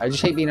handle that. I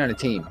just hate being on a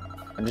team.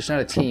 I'm just not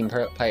a team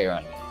player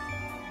on it.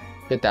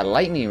 Get that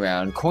lightning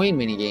round, coin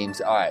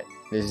minigames. Alright,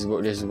 this is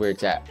where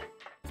it's at.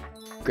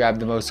 Grab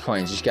the most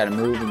coins, just gotta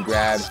move and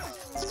grab.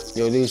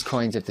 You'll lose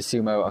coins if the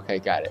sumo. Okay,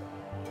 got it.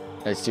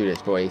 Let's do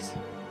this, boys.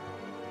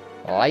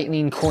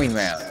 Lightning coin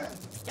round.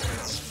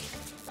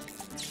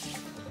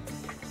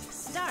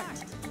 Start.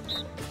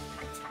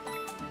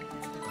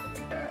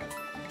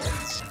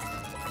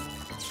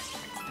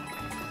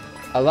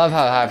 I love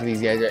how half of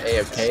these guys are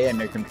AFK and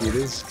their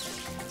computers.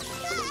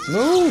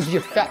 Move, you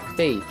fat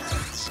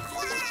face.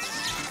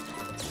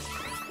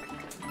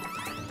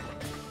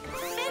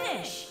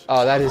 Finish.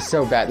 Oh, that is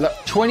so bad. Look,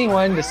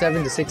 21 to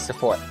 7 to 6 to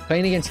 4.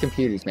 Playing against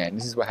computers, man.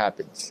 This is what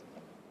happens.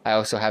 I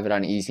also have it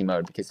on easy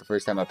mode because the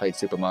first time I played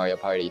Super Mario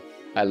Party,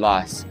 I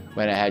lost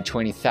when I had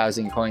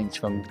 20,000 coins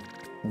from...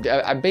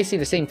 basically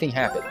the same thing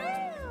happened.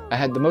 I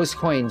had the most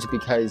coins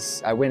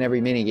because I win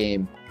every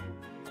minigame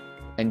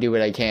and do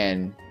what I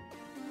can.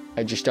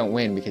 I just don't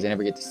win because I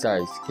never get the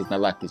stars because my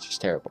luck is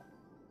just terrible.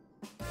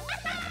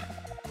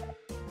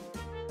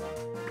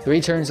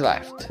 3 turns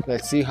left.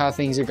 Let's see how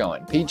things are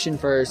going. Peach in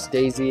first,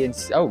 Daisy and...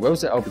 Oh,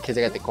 Rosa... Oh, because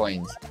I got the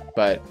coins.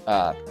 But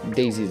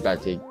Daisy's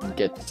about to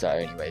get the star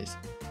anyways.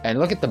 And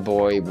look at the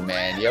boy,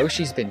 man.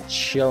 Yoshi's been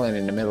chilling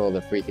in the middle of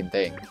the freaking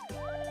thing.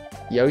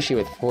 Yoshi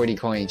with 40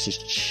 coins,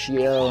 just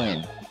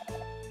chilling.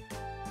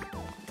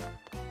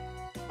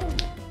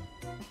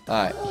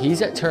 Alright,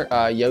 he's at turn.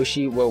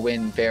 Yoshi will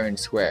win fair and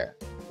square.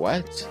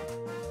 What?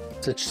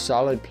 Such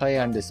solid play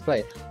on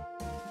display.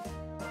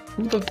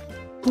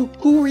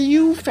 Who are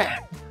you,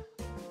 fam?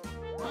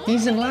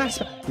 He's in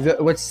last.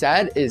 What's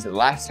sad is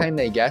last time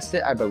they guessed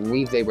it, I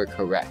believe they were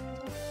correct.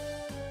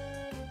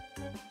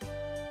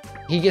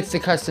 He gets the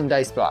custom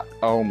dice block.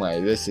 Oh my,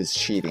 this is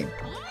cheating.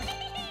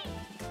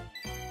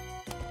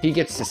 He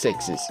gets the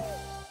 6s.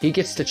 He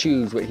gets to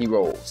choose what he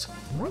rolls.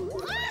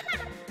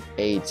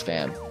 AIDS,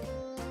 fam.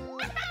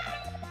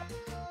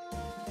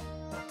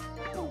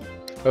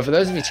 But for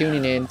those of you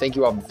tuning in, thank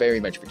you all very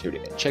much for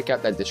tuning in. Check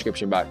out that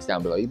description box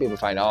down below. You'll be able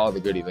to find all the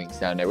goodie links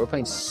down there. We're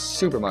playing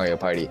Super Mario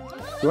Party.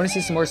 If you want to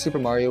see some more Super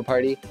Mario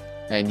Party,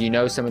 and you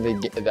know some of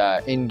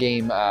the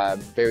in-game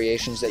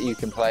variations that you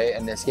can play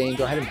in this game,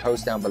 go ahead and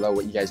post down below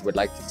what you guys would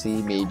like to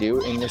see me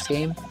do in this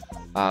game.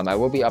 I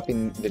will be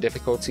upping the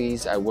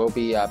difficulties. I will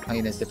be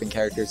playing as different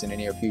characters in the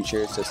near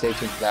future, so stay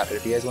tuned for that. But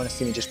if you guys want to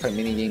see me just play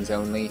mini games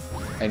only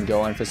and go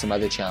on for some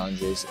other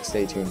challenges,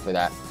 stay tuned for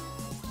that.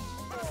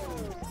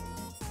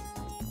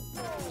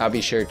 I'll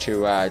be sure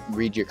to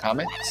read your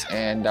comments,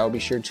 and I'll be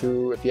sure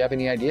to, if you have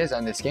any ideas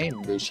on this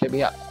game, just hit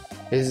me up.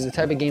 This is the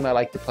type of game I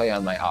like to play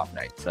on my off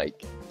nights.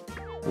 Like,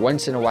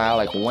 once in a while,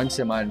 like once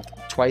a month,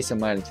 twice a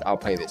month, I'll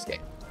play this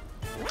game.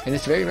 And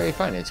it's very, very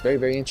fun. It's very,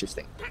 very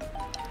interesting.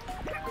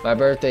 My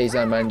birthday's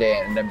on Monday,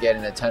 and I'm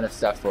getting a ton of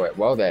stuff for it.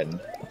 Well then,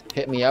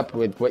 hit me up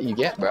with what you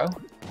get, bro.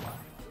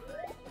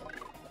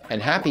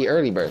 And happy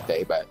early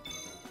birthday, but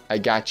I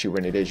got you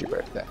when it is your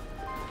birthday.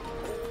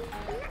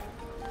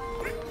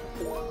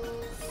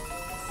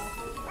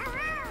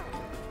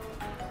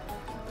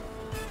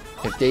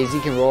 If Daisy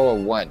can roll a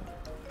 1.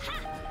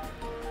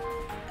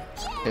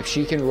 If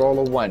she can roll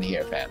a 1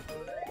 here, fam.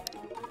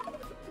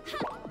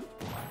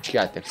 She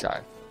got the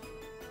star.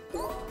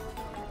 Oh,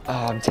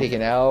 I'm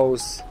taking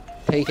L's.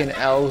 Taking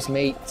L's,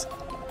 mate.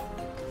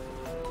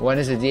 1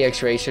 is a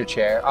DX Racer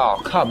chair.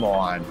 Oh, come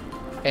on.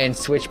 And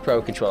Switch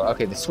Pro controller.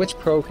 Okay, the Switch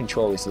Pro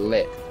controller is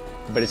lit.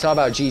 But it's all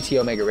about GT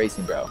Omega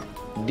Racing, bro.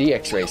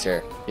 DX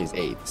Racer is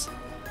AIDS.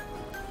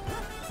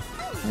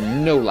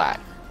 No lie.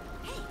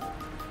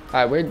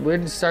 Alright, where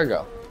did the star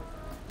go?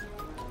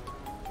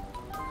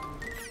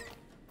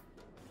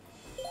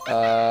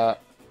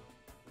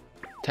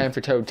 Time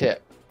for Toad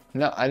Tip.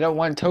 No, I don't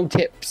want Toad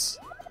Tips.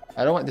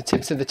 I don't want the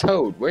tips of the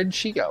Toad. Where did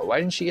she go? Why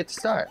didn't she get the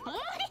star?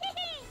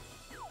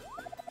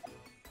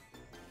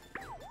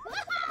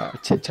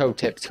 Toad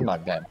Tips, come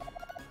on, Bam.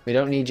 We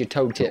don't need your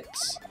Toad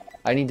Tips.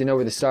 I need to know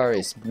where the star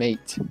is,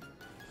 mate.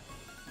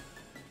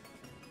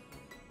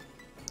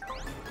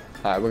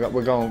 Alright,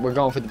 we're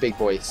going for the big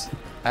boys.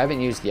 I haven't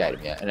used the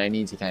item yet, and I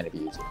need to kind of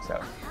use it,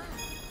 so.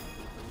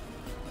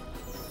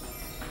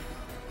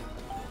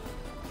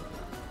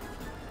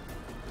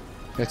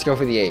 Let's go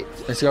for the 8.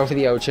 Let's go for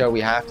the Ocho.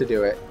 We have to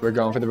do it. We're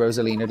going for the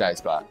Rosalina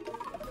dice block.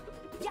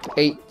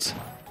 8.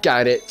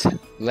 Got it.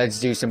 Let's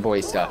do some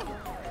boy stuff.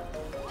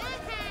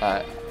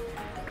 If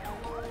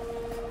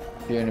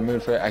you're in the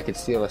mood for it, I could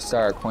steal a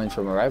star or coins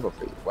from a rival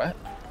for you. What?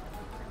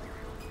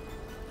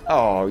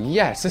 Oh,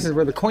 yes. This is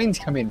where the coins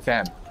come in,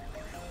 fam.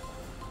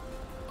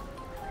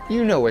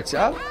 You know what's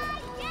up.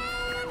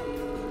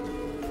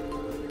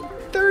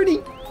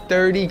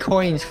 30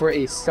 coins for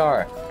a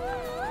star.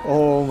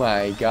 Oh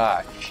my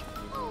gosh.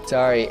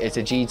 Sorry, it's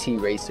a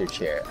GT Racer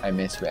chair. I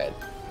misread.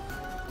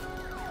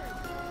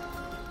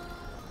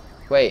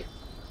 Wait.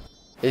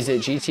 Is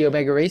it GT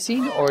Omega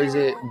Racing or is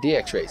it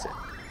DX Racing?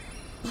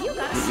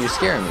 You're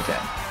scaring me,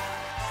 Fam.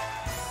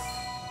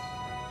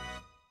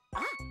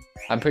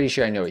 I'm pretty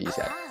sure I know what you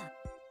said.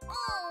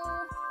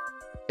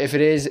 If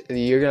it is,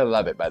 you're gonna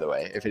love it, by the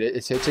way. If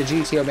it's a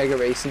GT Omega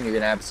Racing, you're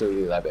gonna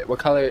absolutely love it. What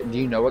color, do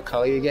you know what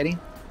color you're getting?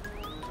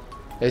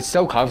 It's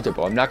so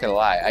comfortable, I'm not gonna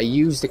lie. I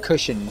use the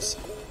cushions.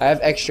 I have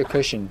extra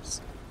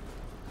cushions.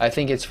 I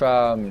think it's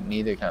from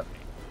neither company.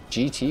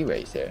 GT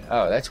Racer.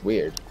 Oh, that's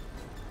weird.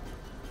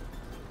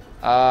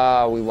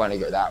 We want to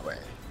go that way.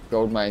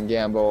 Gold Mine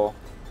Gamble.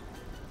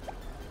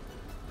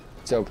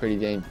 So pretty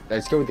dang.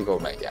 Let's go with the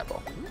Gold Mine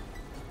Gamble.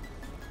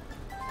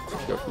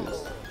 Let's go for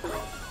this.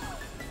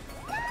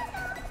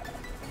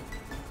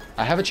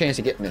 I have a chance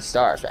of getting this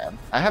star, fam.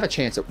 I have a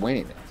chance of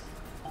winning this.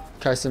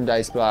 Custom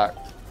dice block.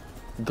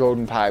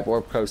 Golden Pipe,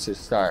 Warp Coaster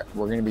start.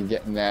 We're going to be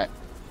getting that.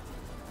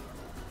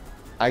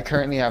 I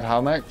currently have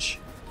how much?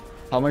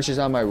 How much is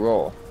on my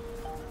roll?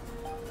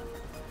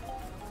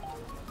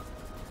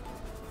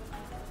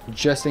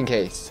 Just in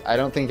case. I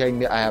don't think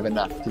I have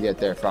enough to get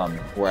there from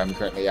where I'm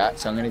currently at.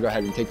 So I'm going to go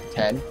ahead and take the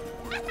 10.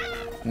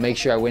 Make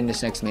sure I win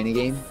this next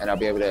minigame. And I'll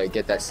be able to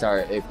get that star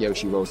if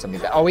Yoshi rolls something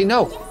back. Oh, wait,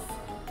 no!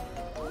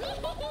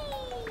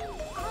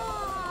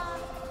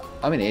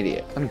 I'm an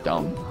idiot. I'm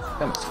dumb.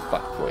 Dumb as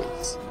fuck,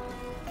 boys.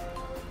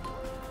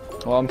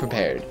 Well, I'm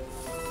prepared.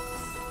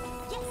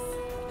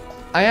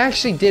 I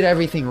actually did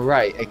everything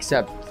right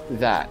except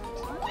that.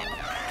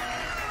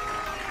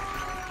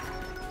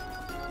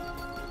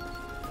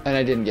 And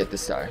I didn't get the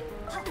star.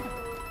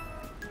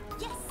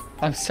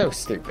 I'm so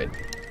stupid.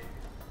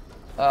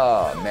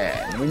 Oh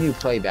man, when you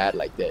play bad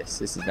like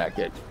this is not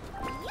good.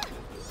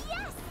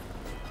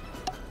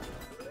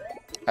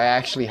 I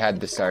actually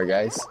had the star,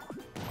 guys.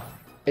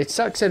 It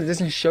sucks that it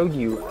doesn't show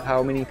you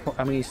how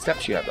many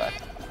steps you have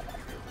left.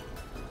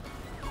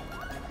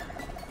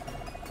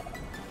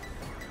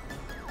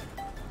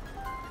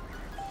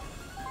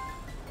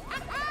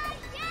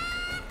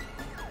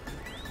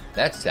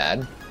 That's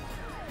sad.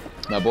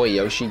 My boy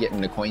Yoshi getting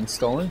the coin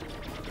stolen.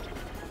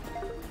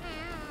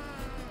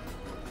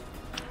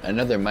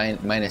 Another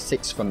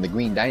 -6 from the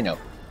green dino.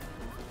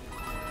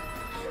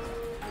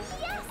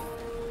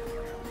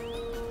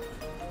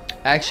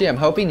 Actually, I'm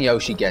hoping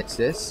Yoshi gets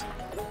this.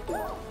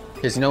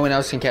 Because no one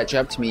else can catch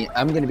up to me.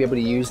 I'm going to be able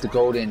to use the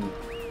golden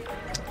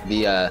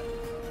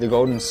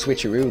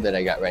switcheroo that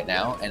I got right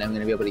now. And I'm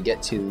going to be able to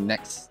get to the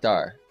next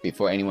star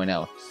before anyone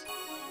else.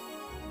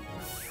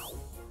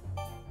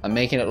 I'm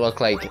making it look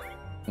like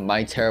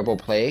my terrible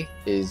play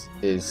is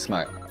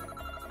smart.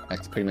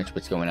 That's pretty much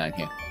what's going on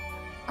here.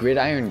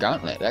 Gridiron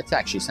Gauntlet. That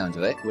actually sounds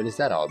lit. What is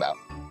that all about?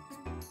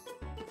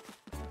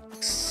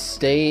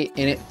 Stay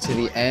in it to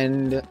the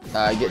end.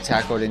 Get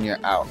tackled and you're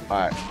out.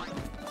 Alright.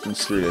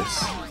 Let's do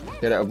this.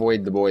 Gotta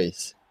avoid the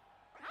boys.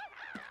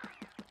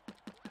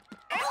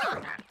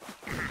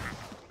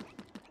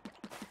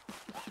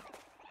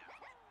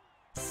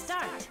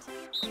 Start.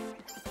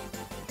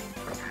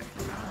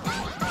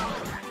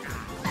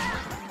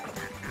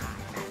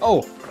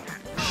 Oh!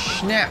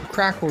 Snap,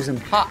 crackles,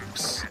 and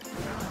pops.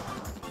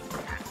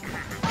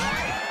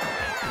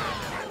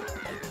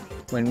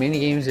 When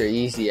minigames are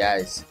easy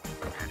as.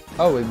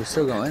 Oh, we were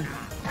still going.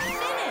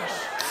 Finish.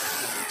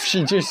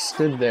 She just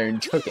stood there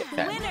and took it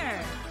then.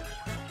 Winner.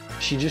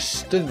 She just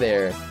stood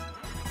there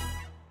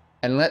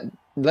and let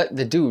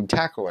the dude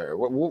tackle her.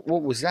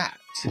 What was that?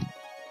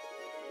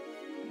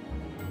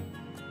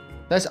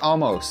 That's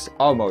almost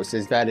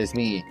as bad as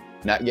me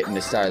not getting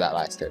the star that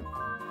last turn.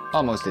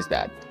 Almost as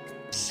bad.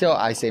 Still,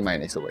 I say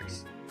mine is the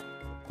worst.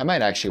 I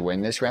might actually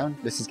win this round.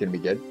 This is gonna be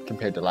good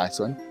compared to last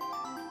one.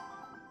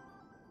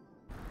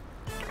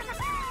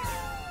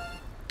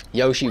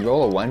 Yoshi,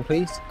 roll a 1,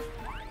 please.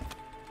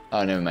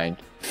 Oh, never mind.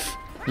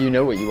 You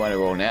know what you want to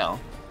roll now.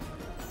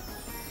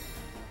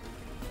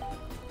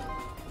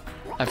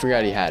 I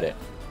forgot he had it.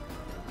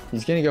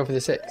 He's gonna go for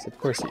the 6. Of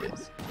course he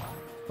is.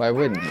 Why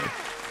wouldn't he?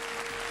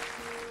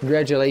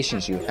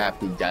 Congratulations, you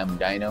happy dumb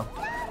dino.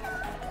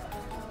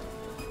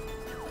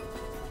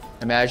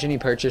 Imagine you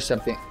purchased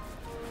something.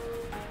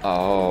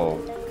 Oh,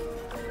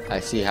 I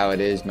see how it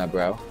is, my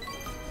bro.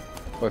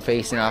 We're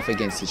facing off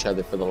against each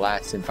other for the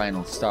last and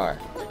final star.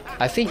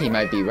 I think he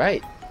might be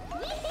right.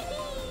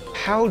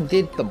 How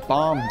did the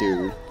bomb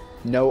dude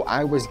know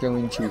I was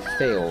going to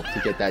fail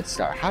to get that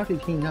star? How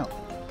did he know?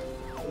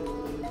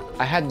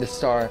 I had the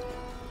star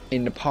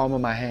in the palm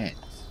of my hands.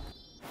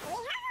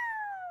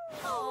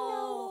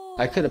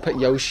 I could have put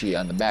Yoshi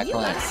on the back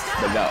line,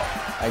 but no,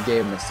 I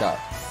gave him a star.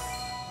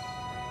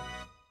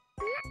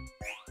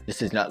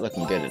 This is not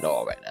looking good at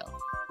all right now.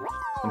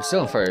 I'm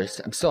still in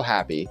first. I'm still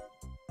happy.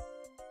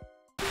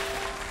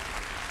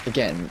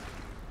 Again,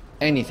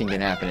 anything can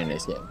happen in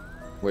this game.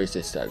 Where's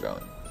this star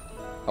going?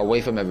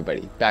 Away from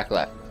everybody. Back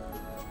left.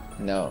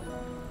 No.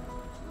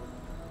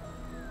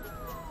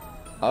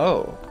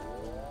 Oh.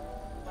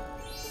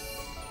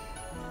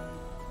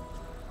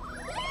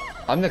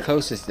 I'm the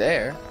closest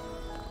there.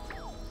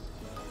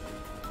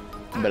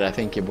 But I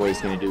think your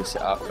boy's gonna do so.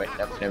 Oh, wait,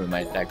 never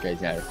mind. That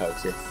guy's not a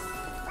closer.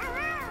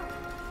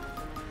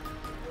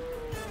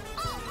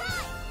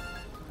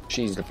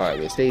 She's the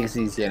farthest.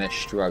 Daisy's gonna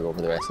struggle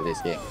for the rest of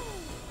this game.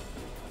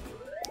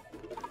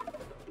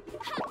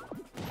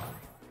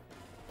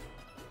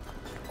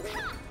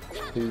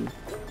 Two,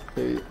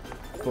 three,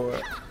 4,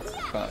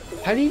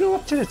 5. How do you go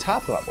up to the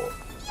top level?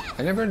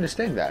 I never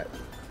understand that.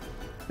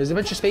 There's a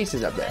bunch of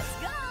spaces up there.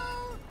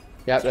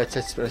 Yep,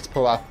 let's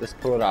pull off. Let's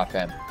pull it off,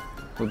 then.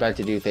 We're about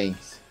to do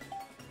things.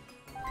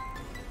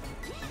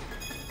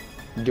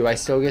 Do I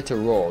still get to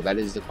roll? That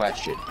is the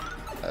question.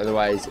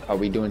 Otherwise, are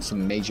we doing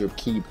some major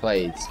key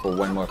plays for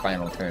one more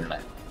final turn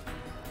left?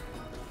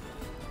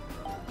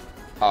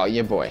 Oh,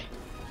 yeah, boy.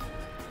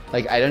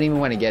 Like, I don't even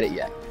want to get it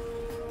yet.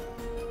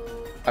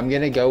 I'm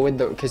gonna go with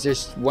the, because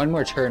there's one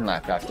more turn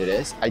left after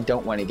this. I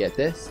don't want to get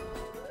this.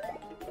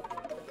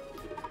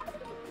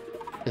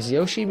 Is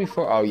Yoshi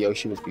before? Oh,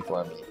 Yoshi was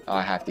before me. Oh,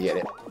 I have to get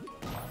it.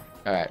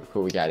 Alright,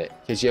 cool, we got it.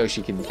 Because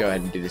Yoshi can go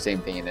ahead and do the same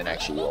thing and then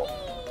actually roll.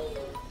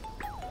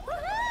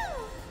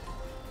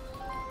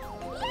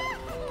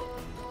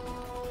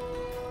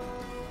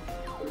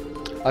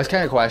 I was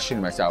kind of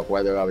questioning myself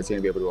whether I was going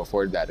to be able to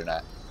afford that or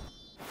not.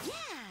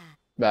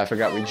 But I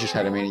forgot we just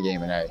had a mini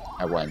game and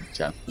I won,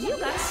 so. You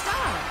got a star.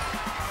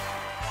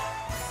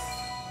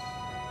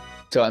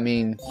 So, I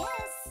mean,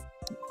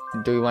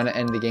 do we want to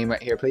end the game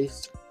right here,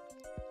 please?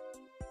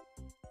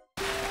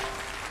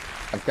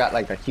 I've got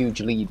like a huge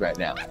lead right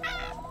now.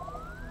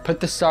 Put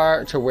the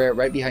star to where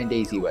right behind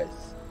Daisy was.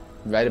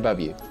 Right above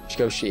you. Just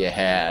go shit.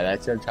 Yeah,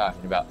 that's what I'm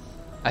talking about.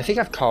 I think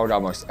I've called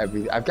almost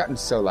everything. I've gotten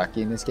so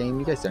lucky in this game.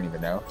 You guys don't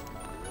even know.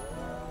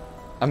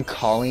 I'm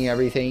calling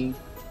everything.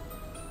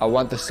 I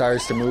want the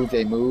stars to move.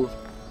 They move.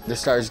 The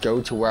stars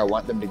go to where I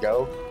want them to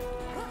go.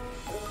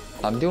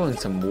 I'm doing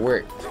some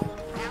work.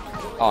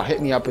 Oh,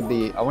 hit me up with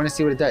the... I want to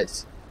see what it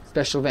does.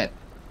 Special event.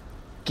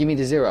 Give me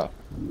the 0.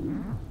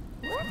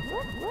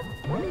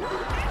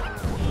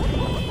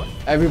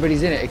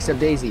 Everybody's in it except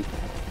Daisy.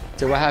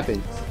 So what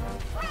happens?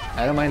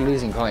 I don't mind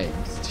losing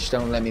coins. Just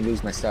don't let me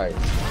lose my stars.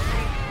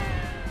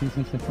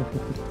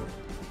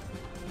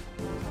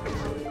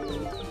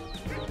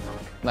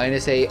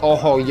 -8.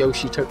 Oh,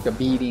 Yoshi took the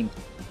beating.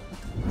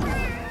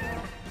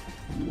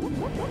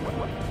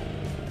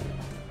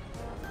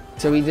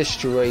 So he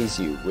destroys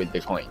you with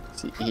the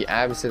coins. He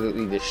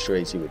absolutely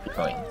destroys you with the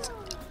coins.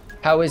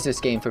 How is this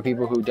game for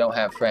people who don't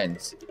have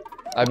friends?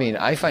 I mean,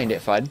 I find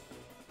it fun.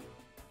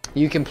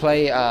 You can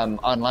play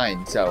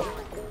online, so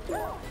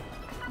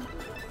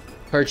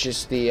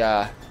purchase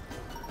the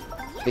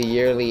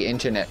yearly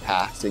internet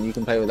pass, and you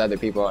can play with other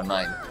people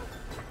online.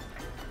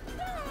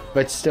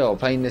 But still,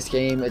 playing this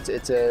game, it's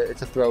a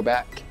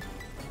throwback.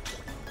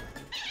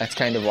 That's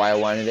kind of why I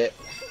wanted it.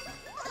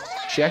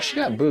 She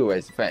actually got Boo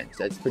as friends.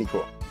 That's pretty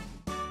cool.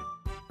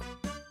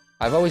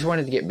 I've always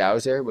wanted to get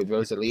Bowser with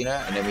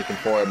Rosalina, and then we can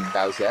form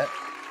Bowsette.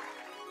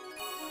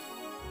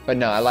 But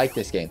no, I like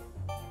this game.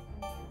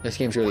 This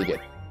game's really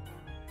good.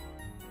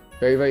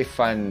 Very, very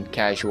fun,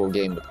 casual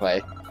game to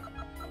play.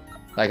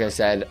 Like I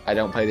said, I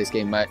don't play this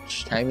game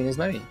much. Timing is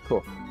money.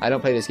 Cool. I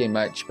don't play this game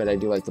much, but I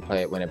do like to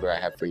play it whenever I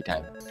have free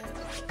time.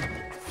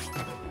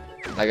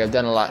 Like, I've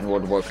done a lot in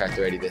World of Warcraft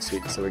already this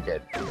week, so we're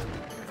good.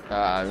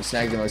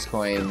 Snag the most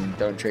coin,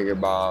 don't trigger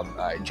bomb,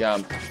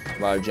 jump,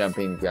 while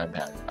jumping, ground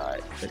pound.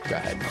 Alright, let's go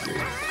ahead and do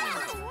it.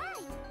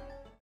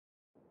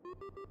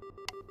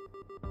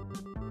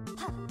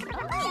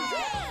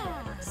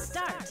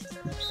 Start.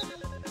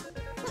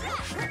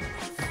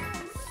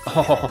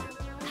 Oh.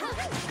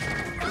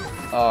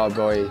 Oh,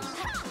 boys.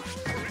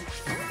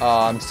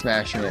 Oh, I'm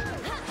smashing it.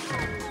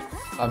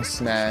 I'm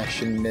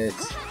smashing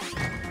this.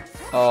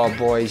 Oh,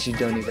 boys, you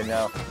don't even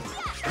know.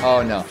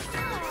 Oh, no.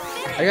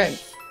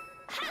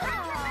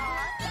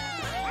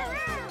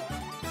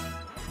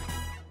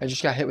 I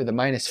just got hit with a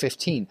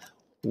 -15.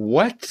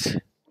 What?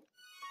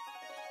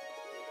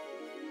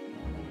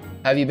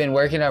 Have you been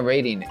working on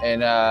raiding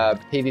in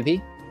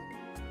PvP?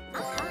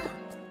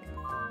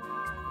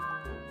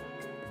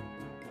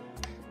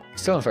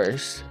 Still in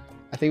first.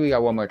 I think we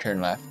got one more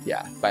turn left.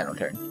 Yeah, final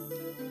turn.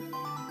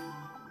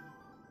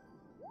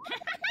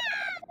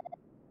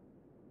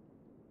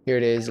 Here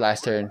it is,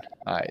 last turn.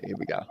 Alright, here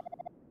we go.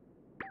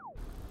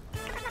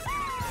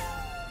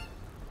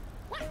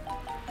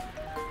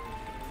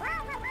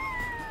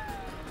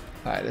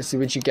 Alright, let's see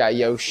what you got,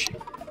 Yosh.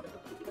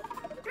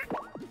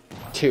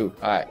 2.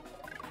 Alright.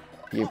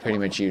 You're pretty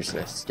much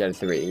useless. Get a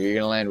 3. You're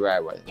gonna land where I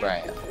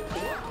am.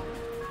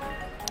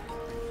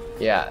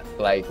 Yeah,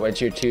 like,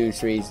 what's your 2,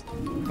 3s?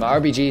 My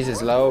RBGs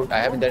is low. I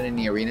haven't done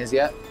any arenas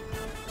yet.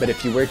 But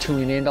if you were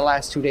tuning in the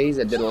last 2 days,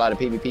 I did a lot of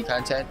PvP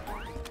content.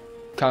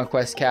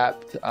 Conquest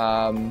capped.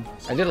 I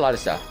did a lot of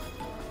stuff.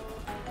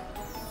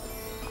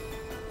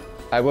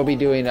 I will be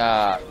doing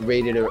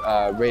rated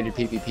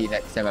PvP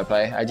next time I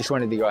play. I just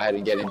wanted to go ahead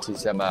and get into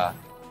some of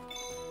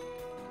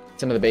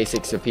the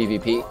basics of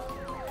PvP.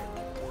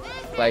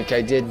 Like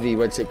I did the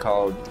what's it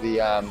called,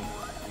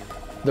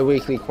 the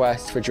weekly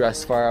quest for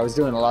Dressfar. I was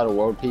doing a lot of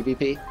world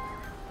PvP,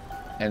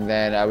 and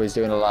then I was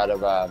doing a lot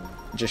of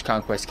just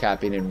conquest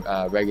capping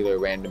and regular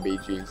random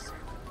BGs.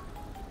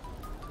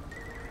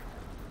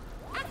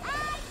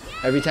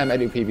 Every time I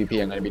do PvP,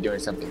 I'm going to be doing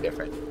something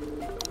different.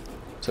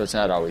 So it's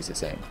not always the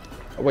same.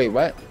 Wait,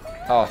 what?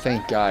 Oh,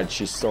 thank God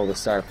she stole the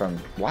star from...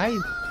 Why?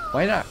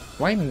 Why not?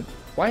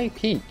 Why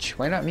Peach?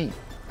 Why not me?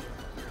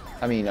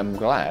 I mean, I'm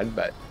glad,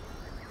 but...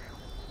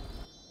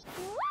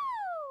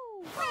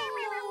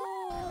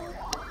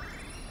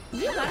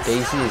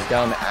 Daisy is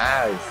dumb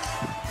as...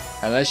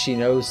 Unless she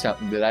knows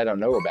something that I don't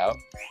know about.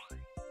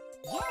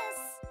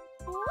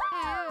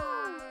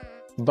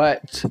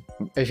 But,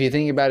 if you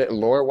think about it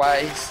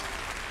lore-wise...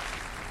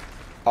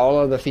 All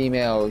of the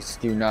females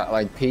do not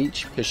like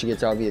Peach because she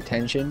gets all the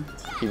attention,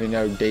 even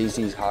though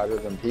Daisy's hotter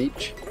than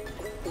Peach.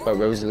 But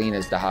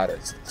Rosalina's the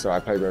hottest, so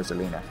I play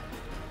Rosalina.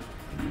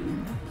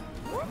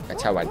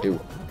 That's how I do.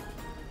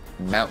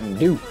 Mountain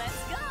Dew.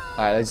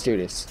 Alright, let's do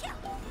this.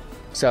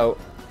 So,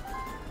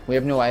 we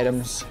have no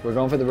items. We're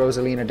going for the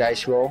Rosalina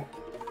dice roll.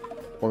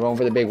 We're going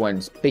for the big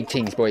ones. Big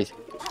tings, boys.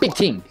 Big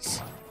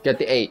tings! Get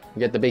the 8.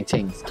 We got the big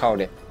tings. Called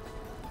it.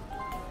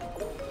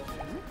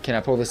 Can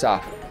I pull this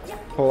off?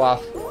 Pull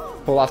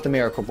off the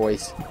miracle,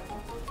 boys.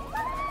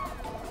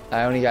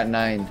 I only got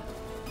 9.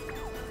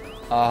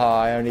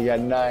 I only got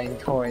 9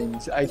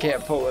 coins. I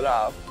can't pull it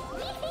off.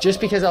 Just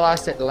because I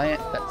lost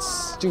that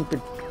stupid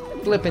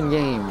flipping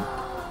game.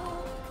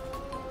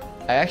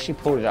 I actually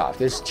pulled it off.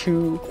 There's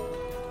 2.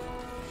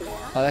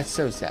 Oh, that's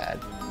so sad.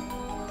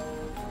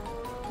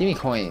 Give me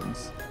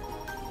coins.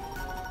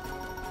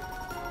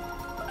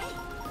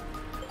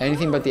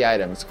 Anything but the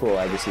items. Cool,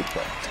 I received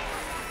coins.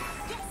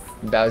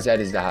 Bowsette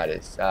is the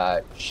hottest.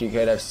 She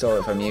could have stole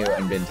it from you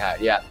and been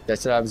tied. Yeah,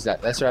 that's what I was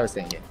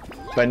thinking.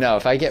 But no,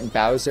 if I get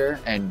Bowser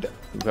and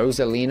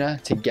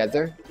Rosalina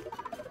together,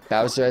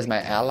 Bowser as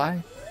my ally,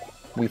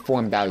 we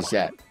form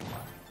Bowsette,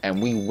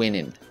 and we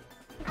winning.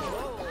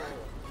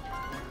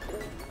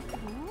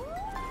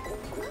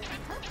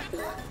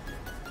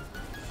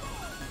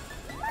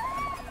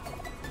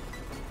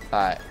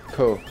 Alright,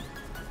 cool.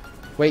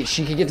 Wait,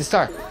 she could get the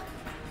star.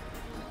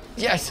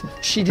 Yes,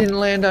 she didn't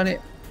land on it.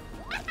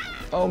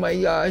 Oh my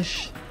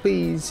gosh,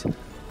 please,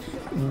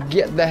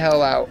 get the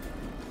hell out.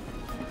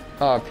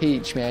 Oh,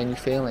 Peach, man, you're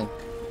failing.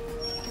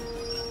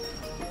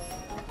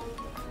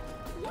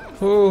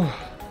 Ooh,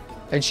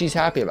 and she's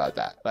happy about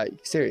that, like,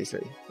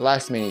 seriously.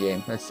 Last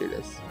minigame, let's do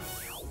this.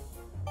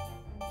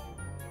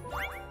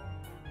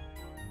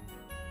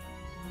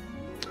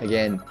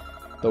 Again,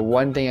 the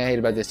one thing I hate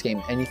about this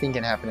game, anything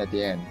can happen at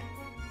the end.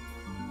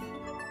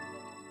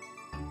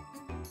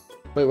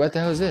 Wait, what the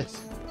hell is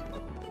this?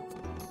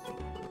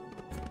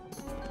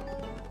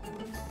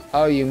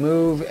 Oh, you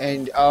move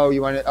and... Oh,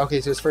 you want to... Okay,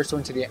 so it's first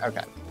one to the end.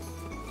 Okay.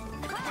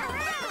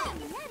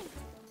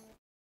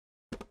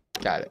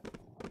 Got it.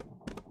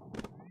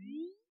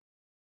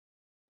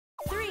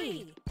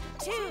 3,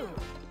 2,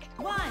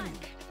 1,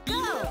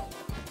 go!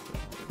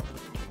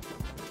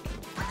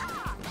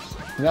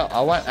 No,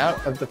 I want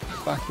out of the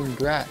fucking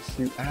grass,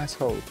 you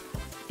asshole.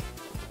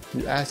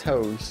 You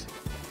assholes.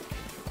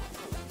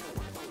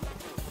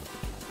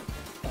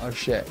 Oh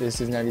shit, this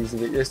is not easy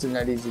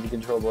to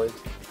control, boys.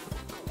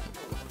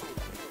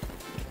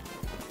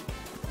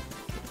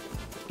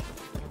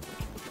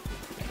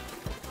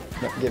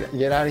 No,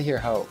 get out of here,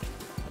 ho.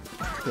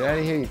 Get out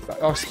of here, you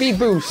oh, speed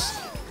boost!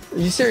 Are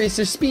you serious?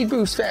 There's speed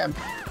boost, fam!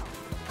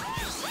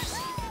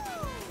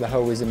 The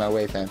hoe was in my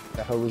way, fam.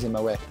 The hoe was in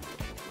my way.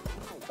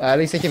 At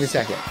least I came in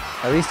second.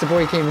 At least the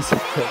boy came in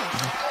second.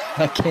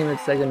 I came in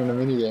second in the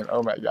minigame.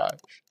 Oh my gosh.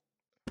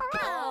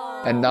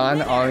 A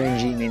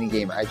non-RNG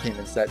minigame, I came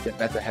in second.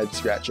 That's a head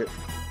scratcher.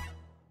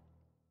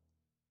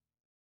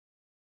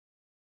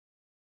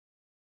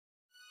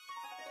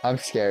 I'm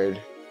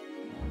scared.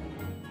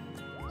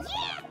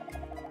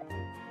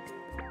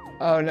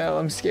 Oh no,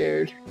 I'm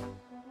scared.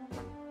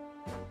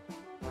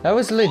 That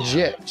was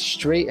legit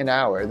straight an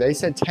hour. They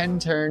said 10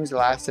 turns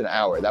last an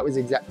hour. That was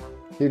exact.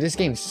 Dude, this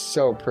game's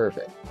so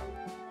perfect.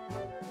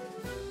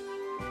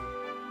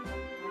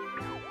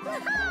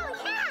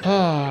 Oh,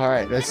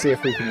 alright, let's see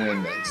if we can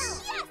win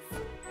this.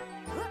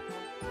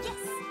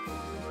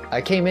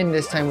 I came in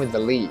this time with the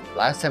lead.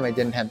 Last time I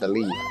didn't have the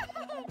lead.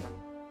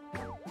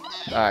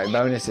 Alright,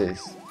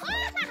 bonuses.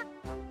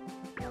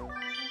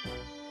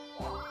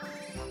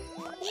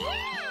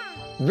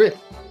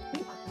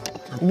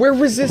 Where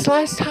was this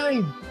last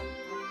time?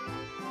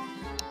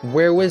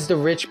 Where was the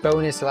rich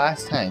bonus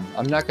last time?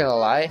 I'm not gonna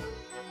lie.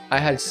 I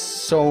had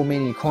so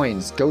many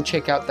coins. Go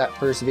check out that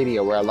first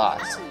video where I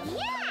lost.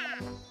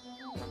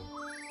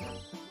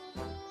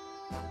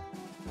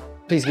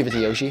 Please give it to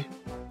Yoshi.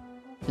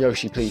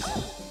 Yoshi, please.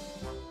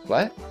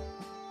 What?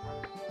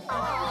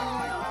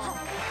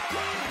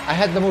 I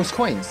had the most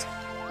coins.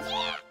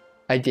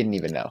 I didn't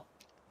even know.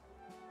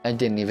 I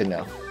didn't even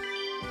know.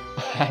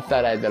 I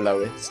thought I had the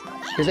lowest.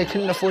 Because I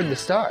couldn't afford the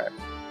star.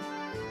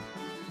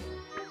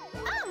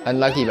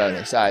 Unlucky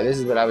bonus. Alright, this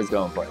is what I was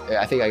going for.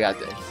 I think I got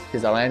this.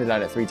 Because I landed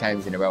on it 3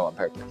 times in a row on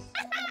purpose.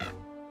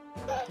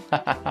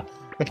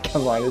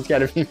 Come on, it's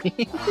gotta be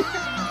me.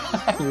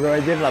 Bro, I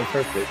did it on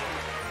purpose.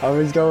 I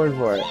was going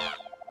for it.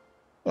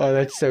 Oh,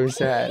 that's so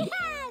sad.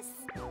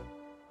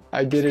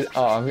 I did it.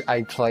 Oh,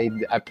 I played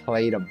him. I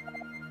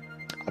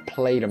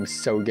played him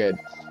so good.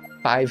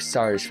 5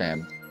 stars,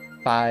 fam.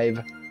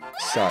 5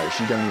 stars.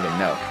 You don't even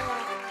know.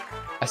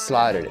 I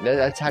slaughtered it.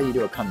 That's how you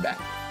do a comeback.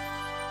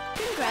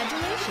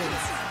 Congratulations.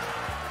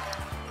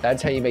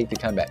 That's how you make the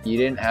comeback. You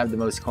didn't have the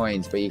most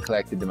coins, but you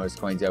collected the most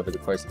coins over the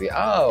course of the...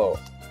 Oh!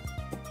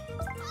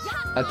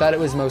 I thought it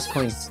was most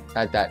coins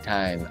at that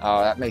time.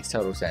 Oh, that makes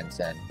total sense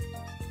then.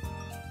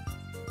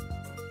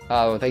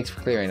 Oh, well, thanks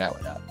for clearing that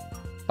one up.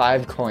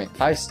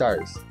 5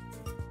 stars.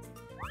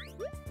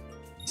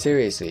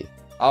 Seriously.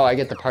 Oh, I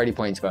get the party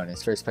points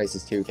bonus. First place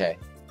is 2K.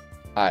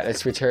 Alright,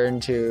 let's return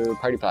to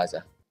Party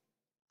Plaza.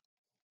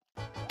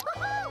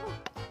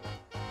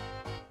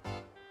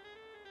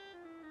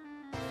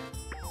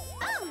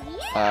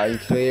 You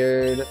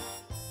cleared